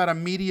 it's about a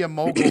media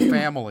mogul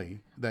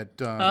family that.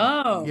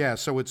 Oh, Yeah,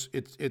 so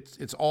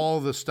it's all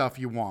the stuff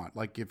you want.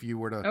 Like if you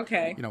were to,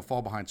 okay.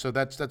 fall behind. So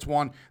that's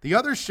one. The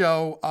other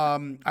show, I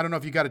don't know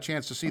if you got a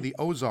chance to see the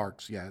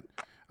Ozarks yet.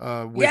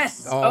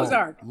 Yes,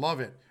 Ozark. Love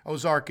it.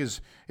 Ozark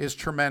is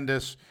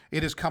tremendous.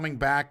 It is coming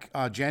back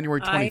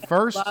January I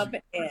 21st. love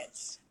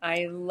it.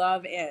 I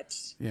love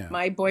it. Yeah.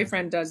 My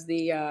boyfriend does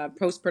the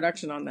post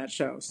production on that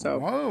show. So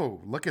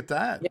Whoa, look at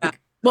that. yeah.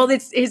 Well,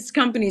 it's his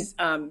company's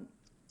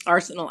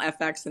Arsenal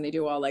FX, and they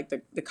do all like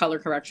the color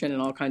correction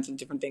and all kinds of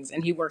different things.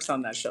 And he works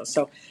on that show.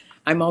 So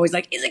I'm always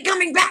like, is it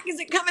coming back? Is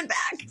it coming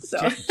back?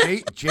 So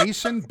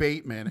Jason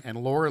Bateman and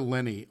Laura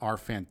Linney are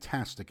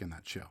fantastic in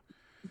that show.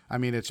 I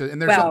mean, and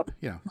there's Well,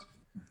 Jason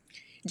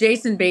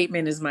Jason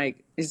Bateman is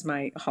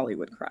my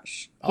Hollywood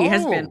crush. He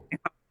has been my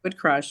Hollywood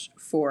crush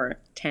for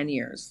 10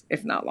 years,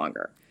 if not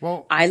longer.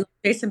 Well, I love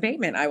Jason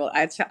Bateman. I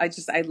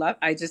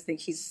just think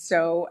he's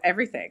so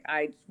everything.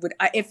 And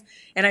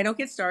I don't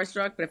get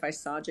starstruck, but if I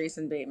saw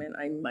Jason Bateman,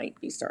 I might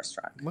be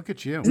starstruck. look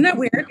at you. Isn't that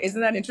weird?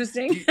 Isn't that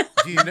interesting?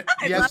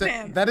 Yes, love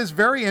him. that is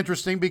very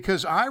interesting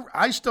because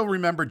I still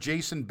remember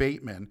Jason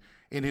Bateman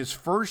in his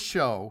first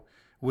show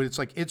when it's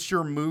like It's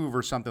Your Move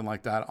or something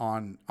like that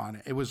on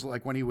it was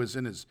like when he was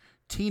in his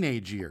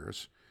teenage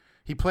years.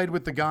 He played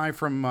with the guy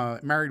from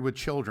Married with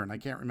Children. I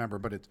can't remember,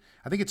 but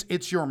I think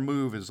It's Your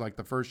Move is like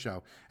the first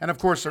show. And of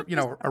course,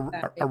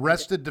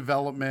 Arrested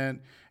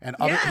Development and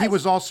other. Yes. He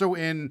was also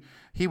in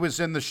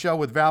the show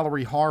with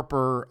Valerie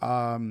Harper,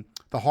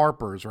 The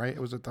Harpers, right?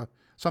 Was it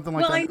something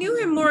like Well, that? I knew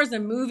him more as a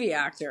movie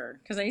actor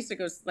because I used to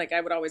go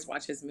I would always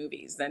watch his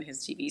movies than his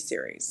TV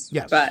series.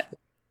 Yes. But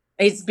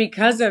it's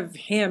because of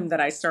him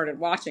that I started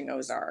watching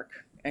Ozark,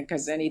 and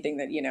because anything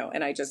that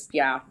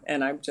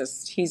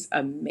he's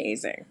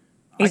amazing.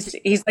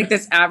 He's like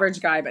this average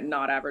guy, but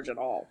not average at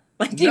all.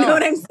 Like, do you know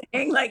what I'm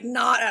saying? Like,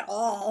 not at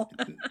all.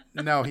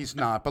 No, he's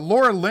not. But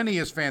Laura Linney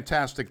is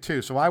fantastic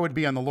too. So I would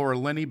be on the Laura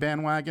Linney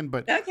bandwagon.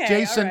 But Okay,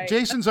 Jason, all right.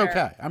 Jason's That's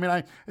okay. I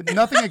mean,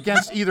 nothing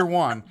against either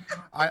one.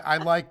 I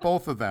like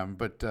both of them.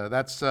 But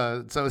that's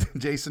so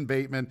Jason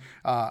Bateman,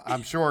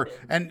 I'm sure.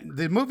 And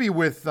the movie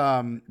with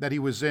that he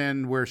was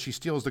in where she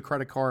steals the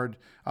credit card.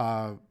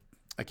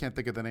 I can't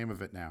think of the name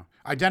of it now.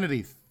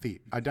 Identity Thief.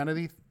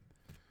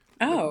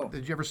 Oh,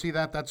 Did you ever see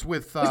that? That's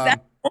with. is that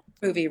an old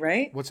movie,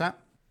 right? What's that?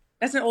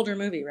 That's an older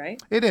movie, right?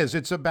 It is.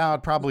 It's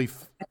about probably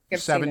I've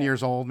 7 seen it.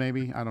 years old,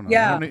 maybe. I don't know.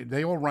 Yeah.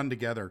 They all run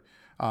together.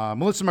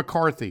 Melissa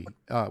McCarthy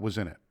was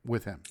in it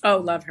with him. Oh,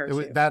 love her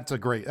too. That's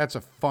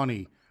a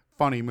funny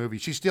movie.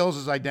 She steals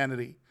his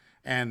identity,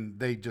 and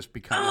they just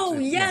become. Oh,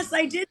 yes,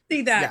 I did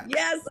see that. Yeah.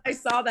 Yes, I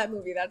saw that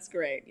movie. That's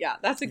great. Yeah,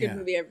 that's a good Yeah.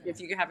 movie.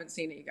 If you haven't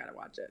seen it, you got to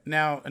watch it.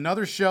 Now,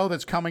 another show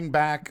that's coming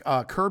back,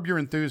 Curb Your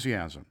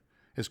Enthusiasm,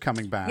 is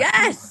coming back.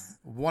 Yes.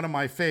 One of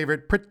my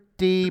favorite. Pretty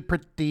good.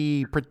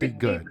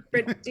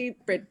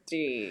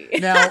 Pretty.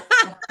 Now,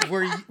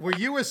 were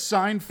you a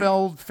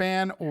Seinfeld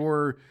fan,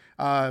 or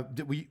were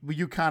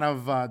you kind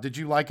of did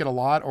you like it a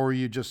lot, or were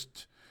you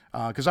just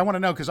because I want to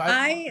know because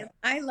I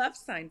love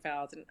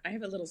Seinfeld, and I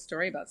have a little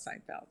story about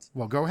Seinfeld.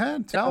 well, go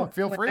ahead, tell.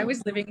 Feel When free. I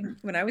was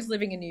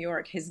living in New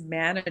York, his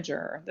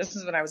manager, this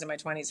is when I was in my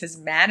 20s, his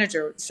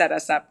manager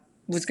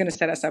was going to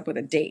set us up with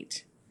a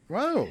date.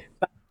 Whoa.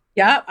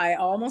 Yeah, I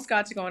almost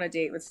got to go on a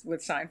date with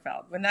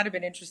Seinfeld. Wouldn't that have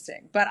been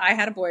interesting? But I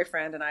had a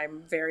boyfriend, and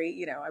I'm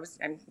very,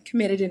 I'm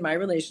committed in my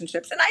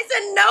relationships, and I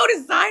said no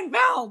to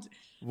Seinfeld.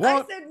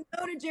 What? I said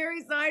no to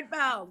Jerry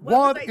Seinfeld.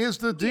 What was I is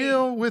the thinking?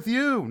 deal with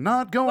you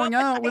not going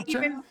What out was with? I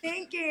even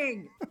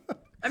thinking?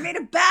 I made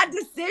a bad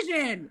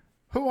decision.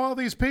 Who are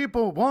these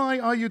people? Why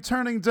are you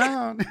turning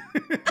down?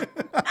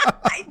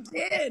 I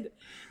did.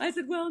 I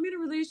said, well, I'm in a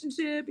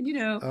relationship, and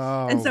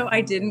and so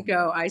I didn't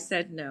go. I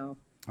said no,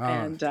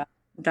 and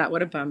that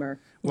what a bummer.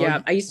 Well,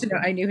 yeah,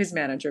 I knew his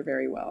manager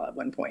very well at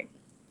one point.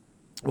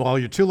 Well,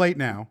 you're too late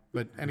now.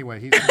 But anyway,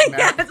 he's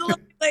Yeah, it's a little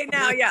late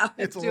now. Yeah,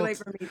 it's a too little- late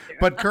for me too.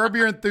 But Curb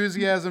Your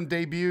Enthusiasm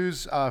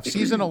debuts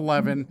season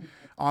 11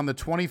 on the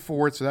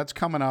 24th, so that's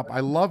coming up. I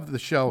love the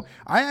show.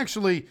 I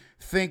actually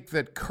think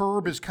that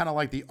Curb is kind of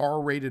like the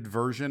R-rated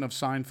version of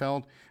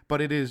Seinfeld,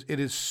 but it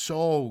is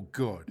so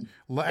good.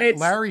 It's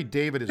Larry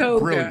David is so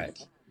brilliant.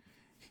 good.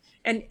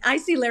 And I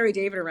see Larry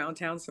David around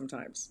town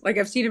sometimes. Like,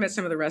 I've seen him at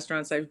some of the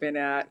restaurants I've been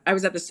at. I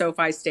was at the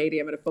SoFi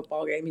Stadium at a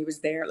football game. He was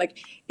there. Like,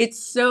 it's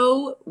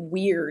so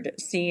weird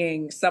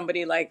seeing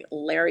somebody like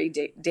Larry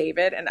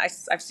David. And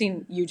I've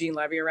seen Eugene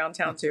Levy around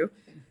town too.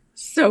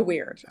 So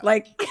weird.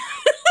 Like,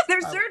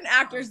 there's certain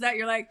actors that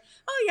you're like,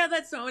 oh yeah,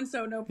 that's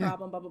so-and-so, no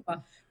problem, blah, blah,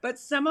 blah. But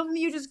some of them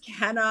you just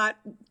cannot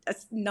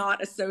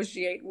not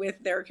associate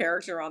with their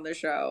character on the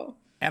show.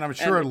 And I'm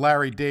sure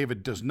Larry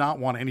David does not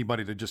want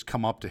anybody to just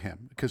come up to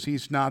him because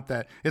he's not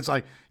that. It's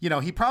like,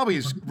 he probably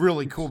is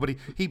really cool, but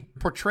he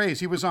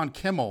was on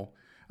Kimmel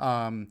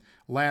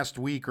last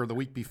week or the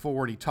week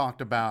before, and he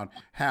talked about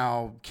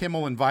how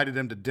Kimmel invited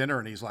him to dinner,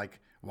 and he's like,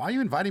 why are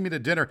you inviting me to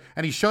dinner?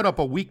 And he showed up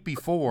a week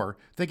before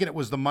thinking it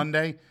was the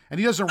Monday, and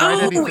he doesn't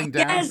write anything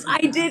down. Yes,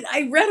 I did.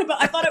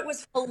 I thought it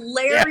was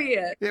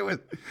hilarious. Yeah, it was.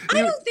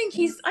 I don't think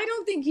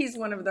he's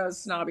one of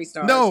those snobby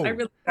stars. No. I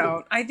really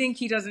don't. I think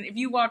he doesn't. If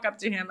you walk up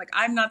to him, like,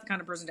 I'm not the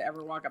kind of person to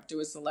ever walk up to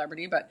a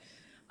celebrity, but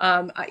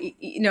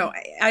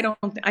I don't.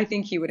 I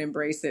think he would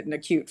embrace it in a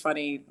cute,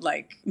 funny,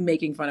 like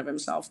making fun of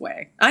himself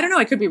way. I don't know.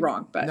 I could be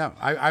wrong, but no,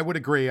 I would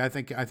agree. I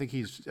think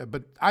he's.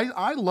 But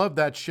I love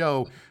that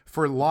show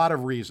for a lot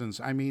of reasons.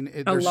 I mean,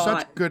 there's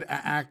such good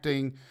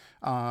acting.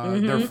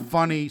 They're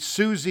funny.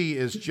 Susie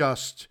is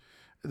just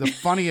the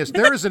funniest.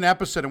 There is an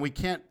episode, and we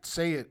can't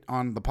say it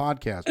on the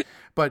podcast,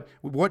 but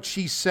what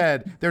she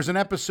said. There's an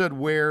episode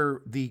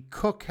where the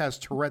cook has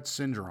Tourette's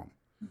syndrome.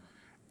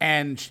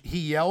 And he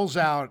yells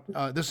out,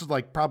 this is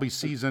like probably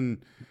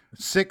season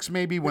 6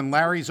 maybe, when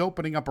Larry's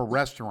opening up a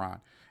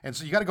restaurant. And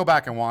so you got to go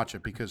back and watch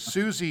it because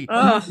Susie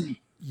yells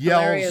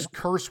hilarious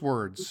curse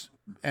words.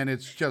 And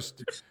it's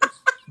just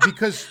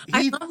because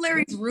I love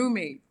Larry's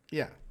roommate.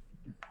 Yeah.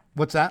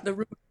 What's that? The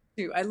roommate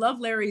too. I love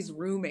Larry's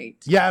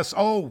roommate. Yes.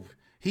 Oh,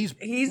 he's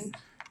hilarious.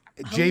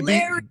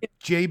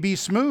 JB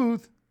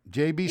Smooth.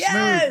 JB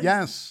Smooth.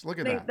 Yes. Look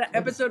at that. The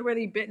episode where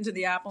they bit into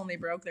the apple and they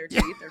broke their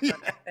teeth.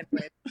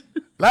 Anyway.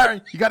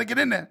 Larry, you got to get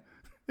in there.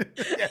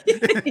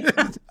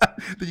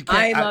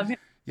 I love him.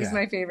 He's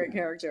my favorite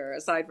character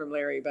aside from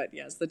Larry, but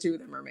yes, the two of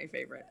them are my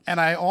favorite.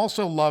 And I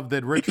also love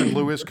that Richard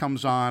Lewis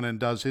comes on and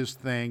does his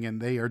thing, and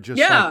they are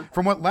just like,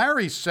 from what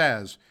Larry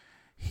says,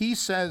 he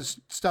says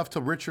stuff to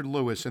Richard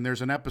Lewis, and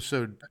there's an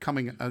episode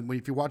coming,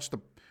 if you watch the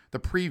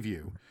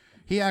preview,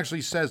 he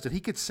actually says that he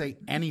could say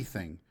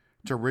anything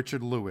to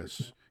Richard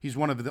Lewis. He's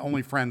one of the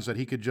only friends that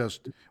he could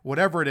just,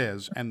 whatever it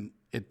is, and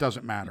it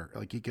doesn't matter.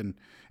 Like he can,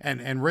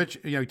 and Rich,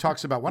 he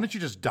talks about, why don't you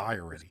just die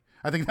already?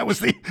 I think that was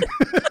the,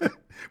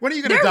 when are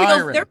you going to die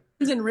already? They're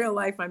friends in real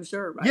life, I'm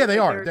sure, right? Yeah, they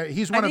are. I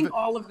think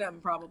all of them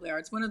probably are.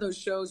 It's one of those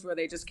shows where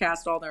they just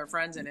cast all their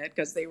friends in it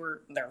because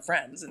they're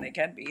friends and they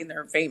can be and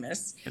they're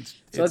famous.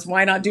 So it's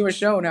why not do a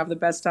show and have the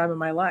best time of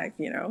my life,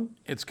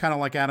 It's kind of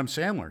like Adam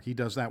Sandler. He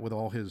does that with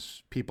all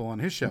his people on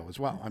his show as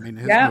well. I mean,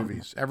 his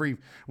movies, every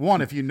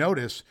one, if you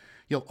notice,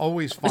 you'll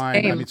always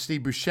find,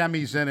 Steve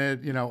Buscemi's in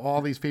it,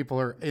 all these people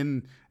are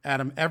in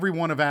every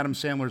one of Adam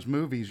Sandler's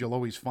movies, you'll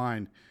always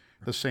find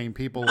the same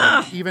people.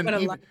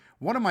 Even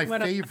one of my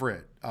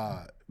favorite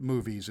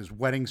movies is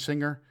Wedding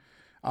Singer.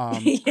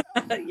 What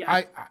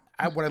I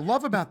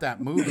love about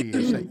that movie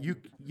is that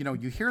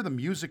you hear the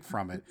music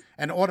from it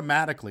and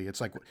automatically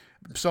it's like,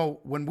 so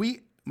when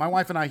my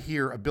wife and I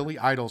hear a Billy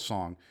Idol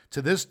song,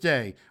 to this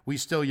day, we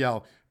still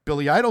yell,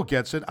 Billy Idol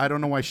gets it. I don't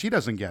know why she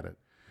doesn't get it.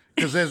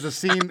 Because there's a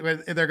scene where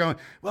they're going,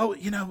 well,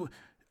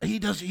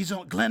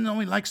 Glenn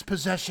only likes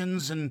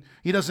possessions and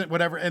he doesn't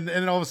whatever. And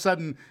all of a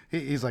sudden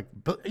he's like,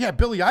 yeah,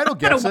 Billy Idol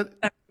gets it.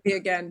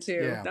 Again too.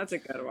 Yeah. That's a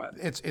good one.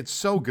 It's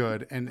so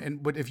good.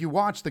 But if you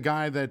watch the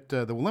guy that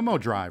the limo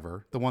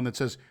driver, the one that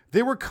says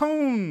there were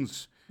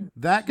cones,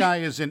 that guy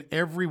is in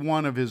every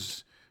one of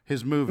his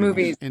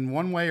movies in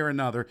one way or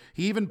another.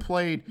 He even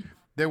played.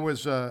 There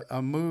was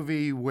a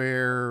movie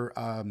where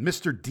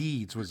Mr.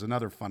 Deeds was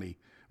another funny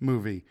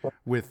movie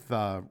with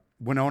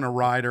Winona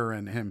Ryder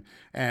and him,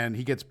 and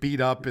he gets beat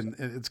up, and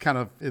it's kind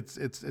of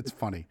it's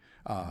funny.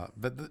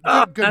 But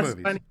good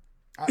movies. Funny.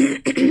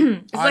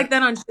 It's like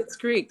that on Schitt's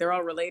Creek. They're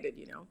all related,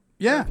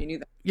 Yeah, if you knew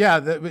that.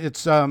 Yeah,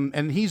 it's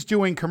and he's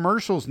doing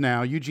commercials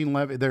now. Eugene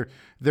Levy,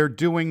 they're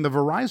doing the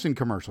Verizon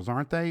commercials,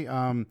 aren't they?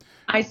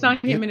 I saw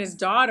him and his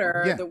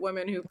daughter, the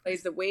woman who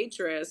plays the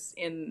waitress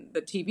in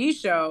the TV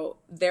show.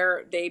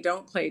 They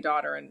don't play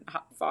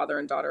father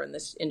and daughter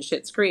in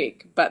Schitt's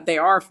Creek, but they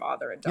are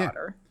father and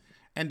daughter. Yeah.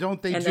 And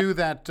don't they do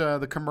that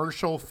the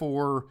commercial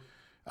for?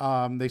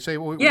 They say,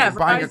 well, we're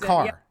buying a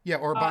car,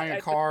 or buying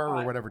a car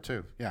or whatever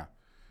too. Yeah.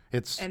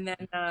 And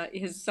then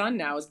his son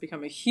now has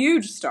become a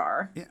huge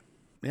star.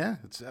 Yeah.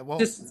 It's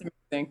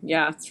amazing.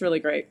 Yeah, it's really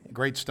great.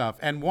 Great stuff.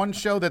 And one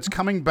show that's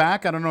coming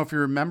back, I don't know if you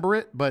remember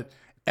it, but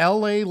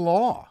L.A.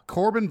 Law.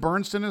 Corbin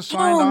Bernsen is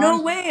signed on. Oh,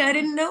 no way. I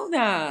didn't know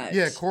that.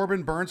 Yeah,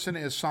 Corbin Bernsen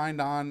is signed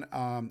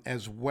on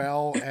as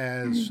well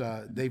as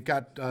they've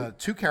got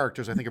 2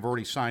 characters I think have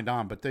already signed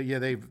on. But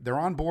they're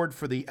on board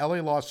for the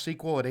L.A. Law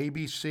sequel at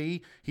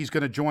ABC. He's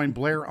going to join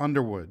Blair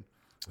Underwood,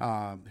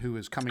 who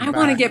is coming back. I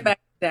want to get back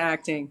to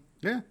acting.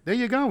 Yeah, there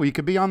you go. You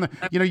could be on the,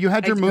 you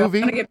had your movie.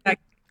 I want to get back.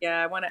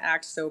 Yeah, I want to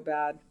act so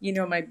bad.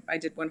 I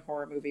did one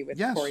horror movie with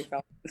Corey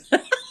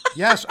Feldman.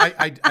 Yes,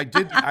 I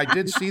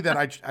did see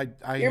that.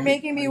 You're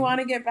making me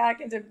want to get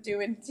back into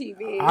doing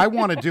TV. I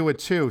want to do it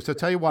too. So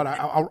tell you what,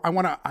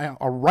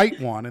 I'll write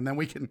one, and then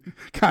we can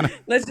kind of.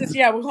 Let's just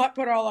we'll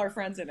put all our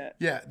friends in it.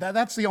 Yeah,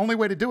 that's the only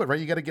way to do it, right?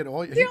 You got to get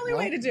all. The only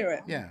way to do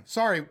it. Yeah.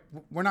 Sorry,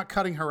 we're not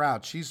cutting her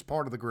out. She's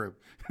part of the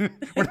group.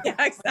 Yeah,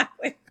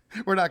 exactly.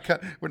 We're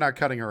not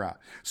cutting her out.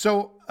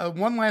 So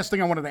one last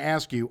thing I wanted to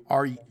ask you: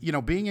 are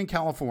being in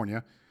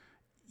California,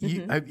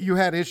 you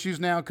had issues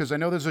now because I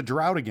know there's a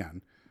drought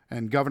again,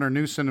 and Governor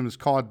Newsom has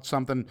called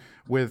something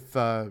with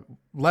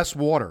less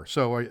water.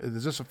 So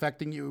is this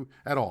affecting you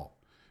at all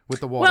with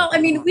the water? Well, I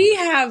mean, we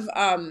have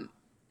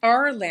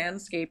our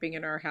landscaping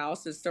in our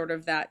house is sort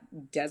of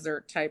that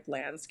desert type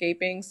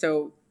landscaping.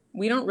 So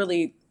we don't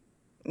really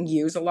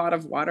use a lot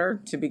of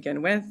water to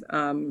begin with.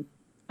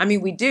 I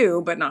mean, we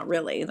do, but not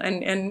really.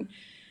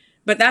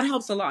 But that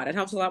helps a lot. It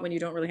helps a lot when you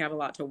don't really have a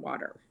lot to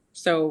water.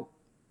 So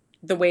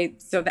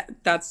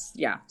that's,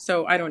 yeah.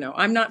 So I don't know.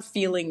 I'm not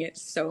feeling it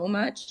so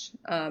much,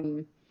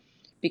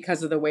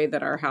 because of the way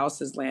that our house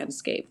is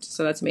landscaped.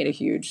 So that's made a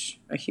huge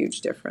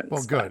difference.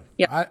 Well, good. But,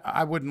 yeah.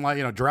 I wouldn't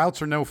like,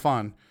 droughts are no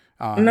fun.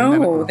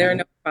 No, they're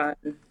no fun.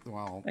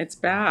 Well, It's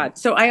bad.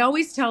 So I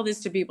always tell this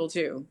to people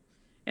too.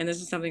 And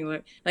this is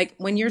something like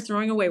when you're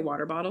throwing away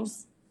water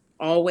bottles,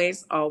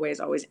 always, always,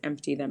 always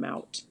empty them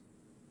out.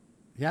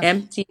 yes.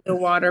 Empty the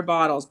water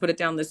bottles. Put it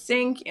down the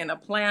sink, in a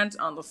plant,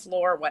 on the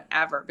floor,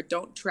 whatever. But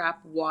don't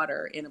trap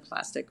water in a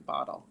plastic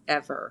bottle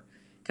ever.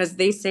 Because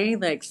they say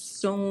like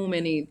so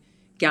many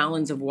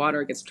gallons of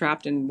water gets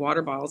trapped in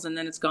water bottles and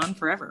then it's gone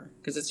forever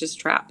because it's just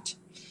trapped.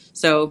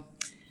 So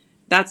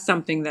that's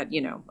something that,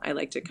 I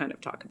like to kind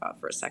of talk about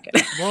for a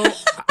second. Well,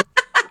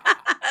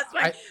 That's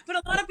why. But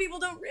a lot of people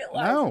don't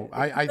realize. No,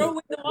 I throw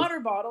away the water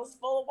bottles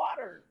full of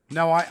water.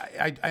 No,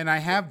 I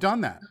have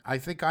done that. I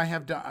think I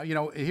have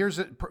done. Here's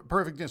a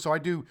perfect. So I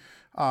do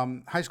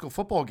high school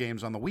football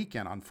games on the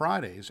weekend on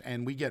Fridays,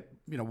 and we get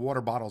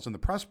water bottles in the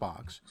press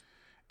box,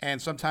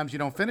 and sometimes you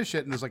don't finish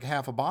it, and there's like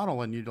half a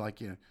bottle, and you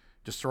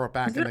just throw it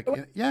back.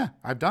 Yeah,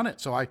 I've done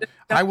it. So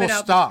I will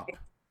stop.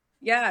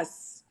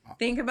 Yes.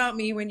 Think about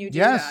me when you do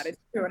Yes. that. It's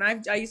true. And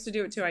I used to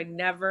do it too. I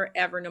never,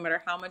 ever, no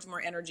matter how much more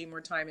energy,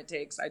 more time it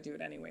takes, I do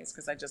it anyways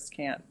because I just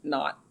can't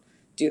not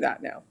do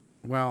that now.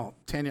 Well,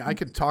 Tanya, I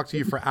could talk to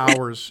you for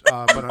hours, but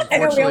I know, we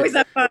unfortunately, always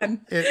have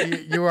fun.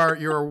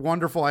 you're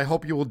wonderful. I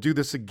hope you will do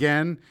this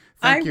again.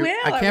 Thank you. will.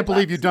 I I can't would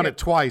believe love you've done to. it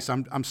twice.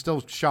 I'm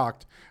still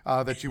shocked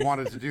that you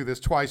wanted to do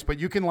this twice. But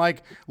you can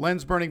like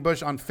Len's Burning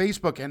Bush on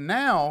Facebook and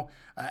now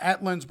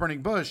at Len's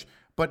Burning Bush.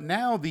 But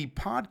now the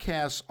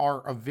podcasts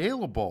are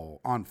available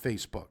on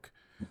Facebook,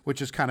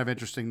 which is kind of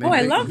interesting.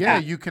 I love yeah,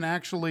 that. you can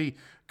actually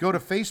go to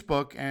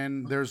Facebook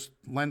and there's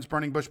Len's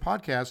Burning Bush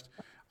podcast.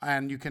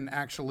 And you can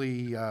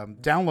actually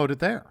download it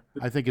there.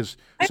 I think is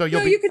so. You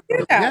could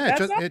do that. Yeah,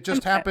 That's it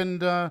just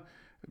happened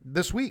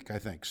this week, I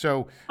think.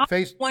 So,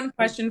 One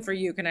question for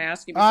you. Can I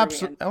ask you before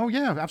we end? Oh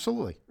yeah,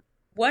 absolutely.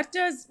 What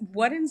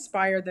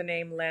inspired the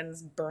name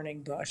Len's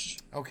Burning Bush?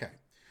 Okay,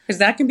 Because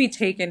that can be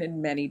taken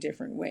in many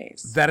different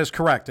ways. that is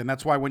correct, and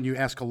that's why when you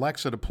ask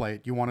Alexa to play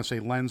it, you want to say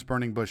Len's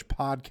Burning Bush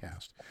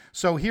podcast.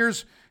 So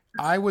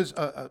I was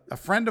a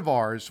friend of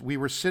ours. We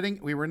were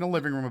in the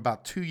living room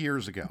about 2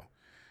 years ago.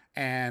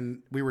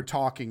 And we were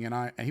talking,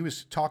 and he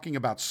was talking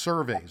about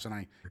surveys, and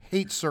I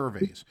hate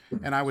surveys.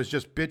 And I was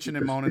just bitching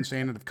and moaning,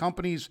 saying that if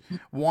companies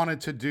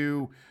wanted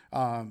you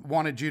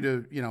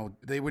to,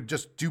 they would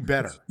just do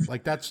better.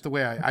 Like that's the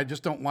way I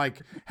just don't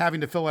like having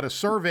to fill out a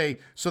survey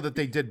so that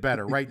they did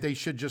better, right? They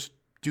should just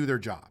do their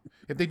job.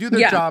 If they do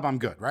their job, I'm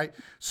good, right?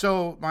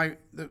 So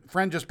the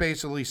friend just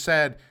basically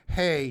said,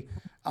 hey,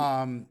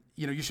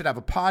 you should have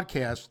a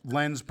podcast,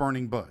 Len's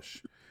Burning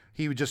Bush.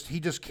 He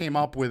just came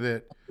up with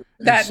it.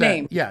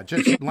 Name. Yeah,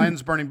 just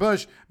Len's Burning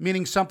Bush,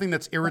 meaning something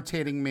that's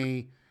irritating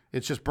me.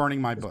 It's just burning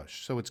my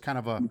bush. So it's kind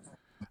of a.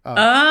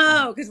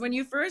 Because when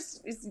you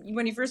first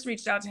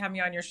reached out to have me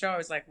on your show, I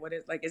was like,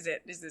 is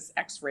this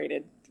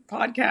X-rated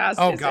podcast?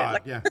 Oh Is God,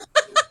 it yeah.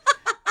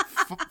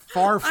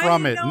 Far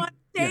from I it. didn't know how to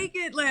take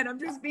it, Len. I'm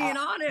just being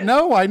honest.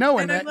 No, I know,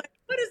 And I'm like,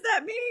 what does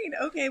that mean?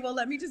 Okay, well,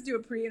 let me just do a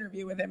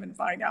pre-interview with him and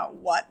find out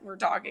what we're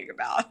talking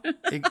about.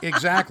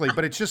 Exactly,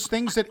 but it's just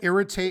things that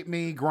irritate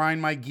me,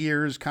 grind my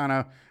gears, kind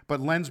of. But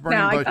Len's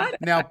Burning Bush.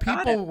 Now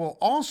people will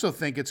also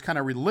think it's kind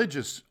of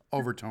religious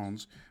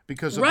overtones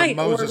because of the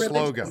Moses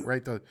logo,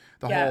 right? The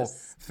whole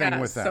thing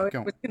with that. So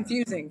it was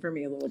confusing for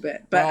me a little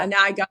bit, but now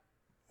I got.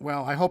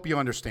 Well, I hope you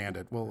understand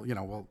it.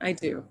 I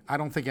do. I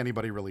don't think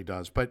anybody really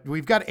does, but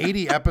we've got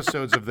 80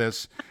 episodes of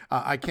this.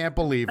 I can't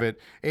believe it.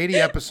 80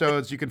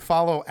 episodes. You can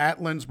follow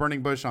at Len's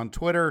Burning Bush on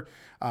Twitter.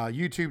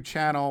 YouTube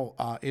channel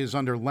is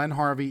under Len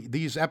Harvey.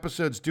 These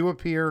episodes do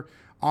appear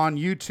on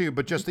YouTube,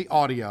 but just the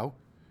audio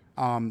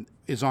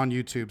is on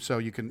YouTube, so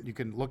you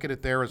can look at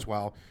it there as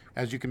well.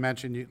 As you can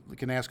mention, you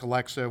can ask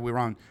Alexa. We're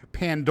on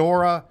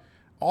Pandora.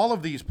 All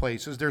of these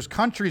places. There's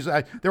countries.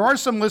 There are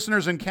some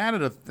listeners in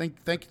Canada.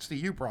 Thanks to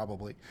you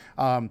probably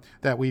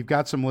that we've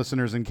got some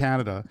listeners in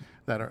Canada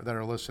that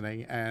are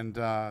listening. And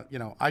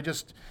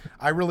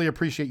I really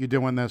appreciate you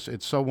doing this.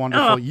 It's so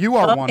wonderful. You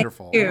are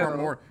wonderful. You. More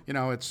and more.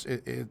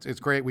 It's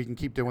great. We can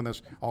keep doing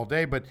this all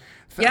day. But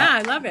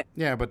I love it.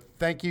 Yeah, but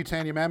thank you,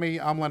 Tanya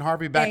Memme. I'm Len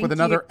Harvey. Back with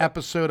another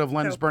episode of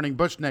Len's Burning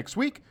Bush next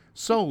week.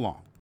 So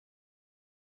long.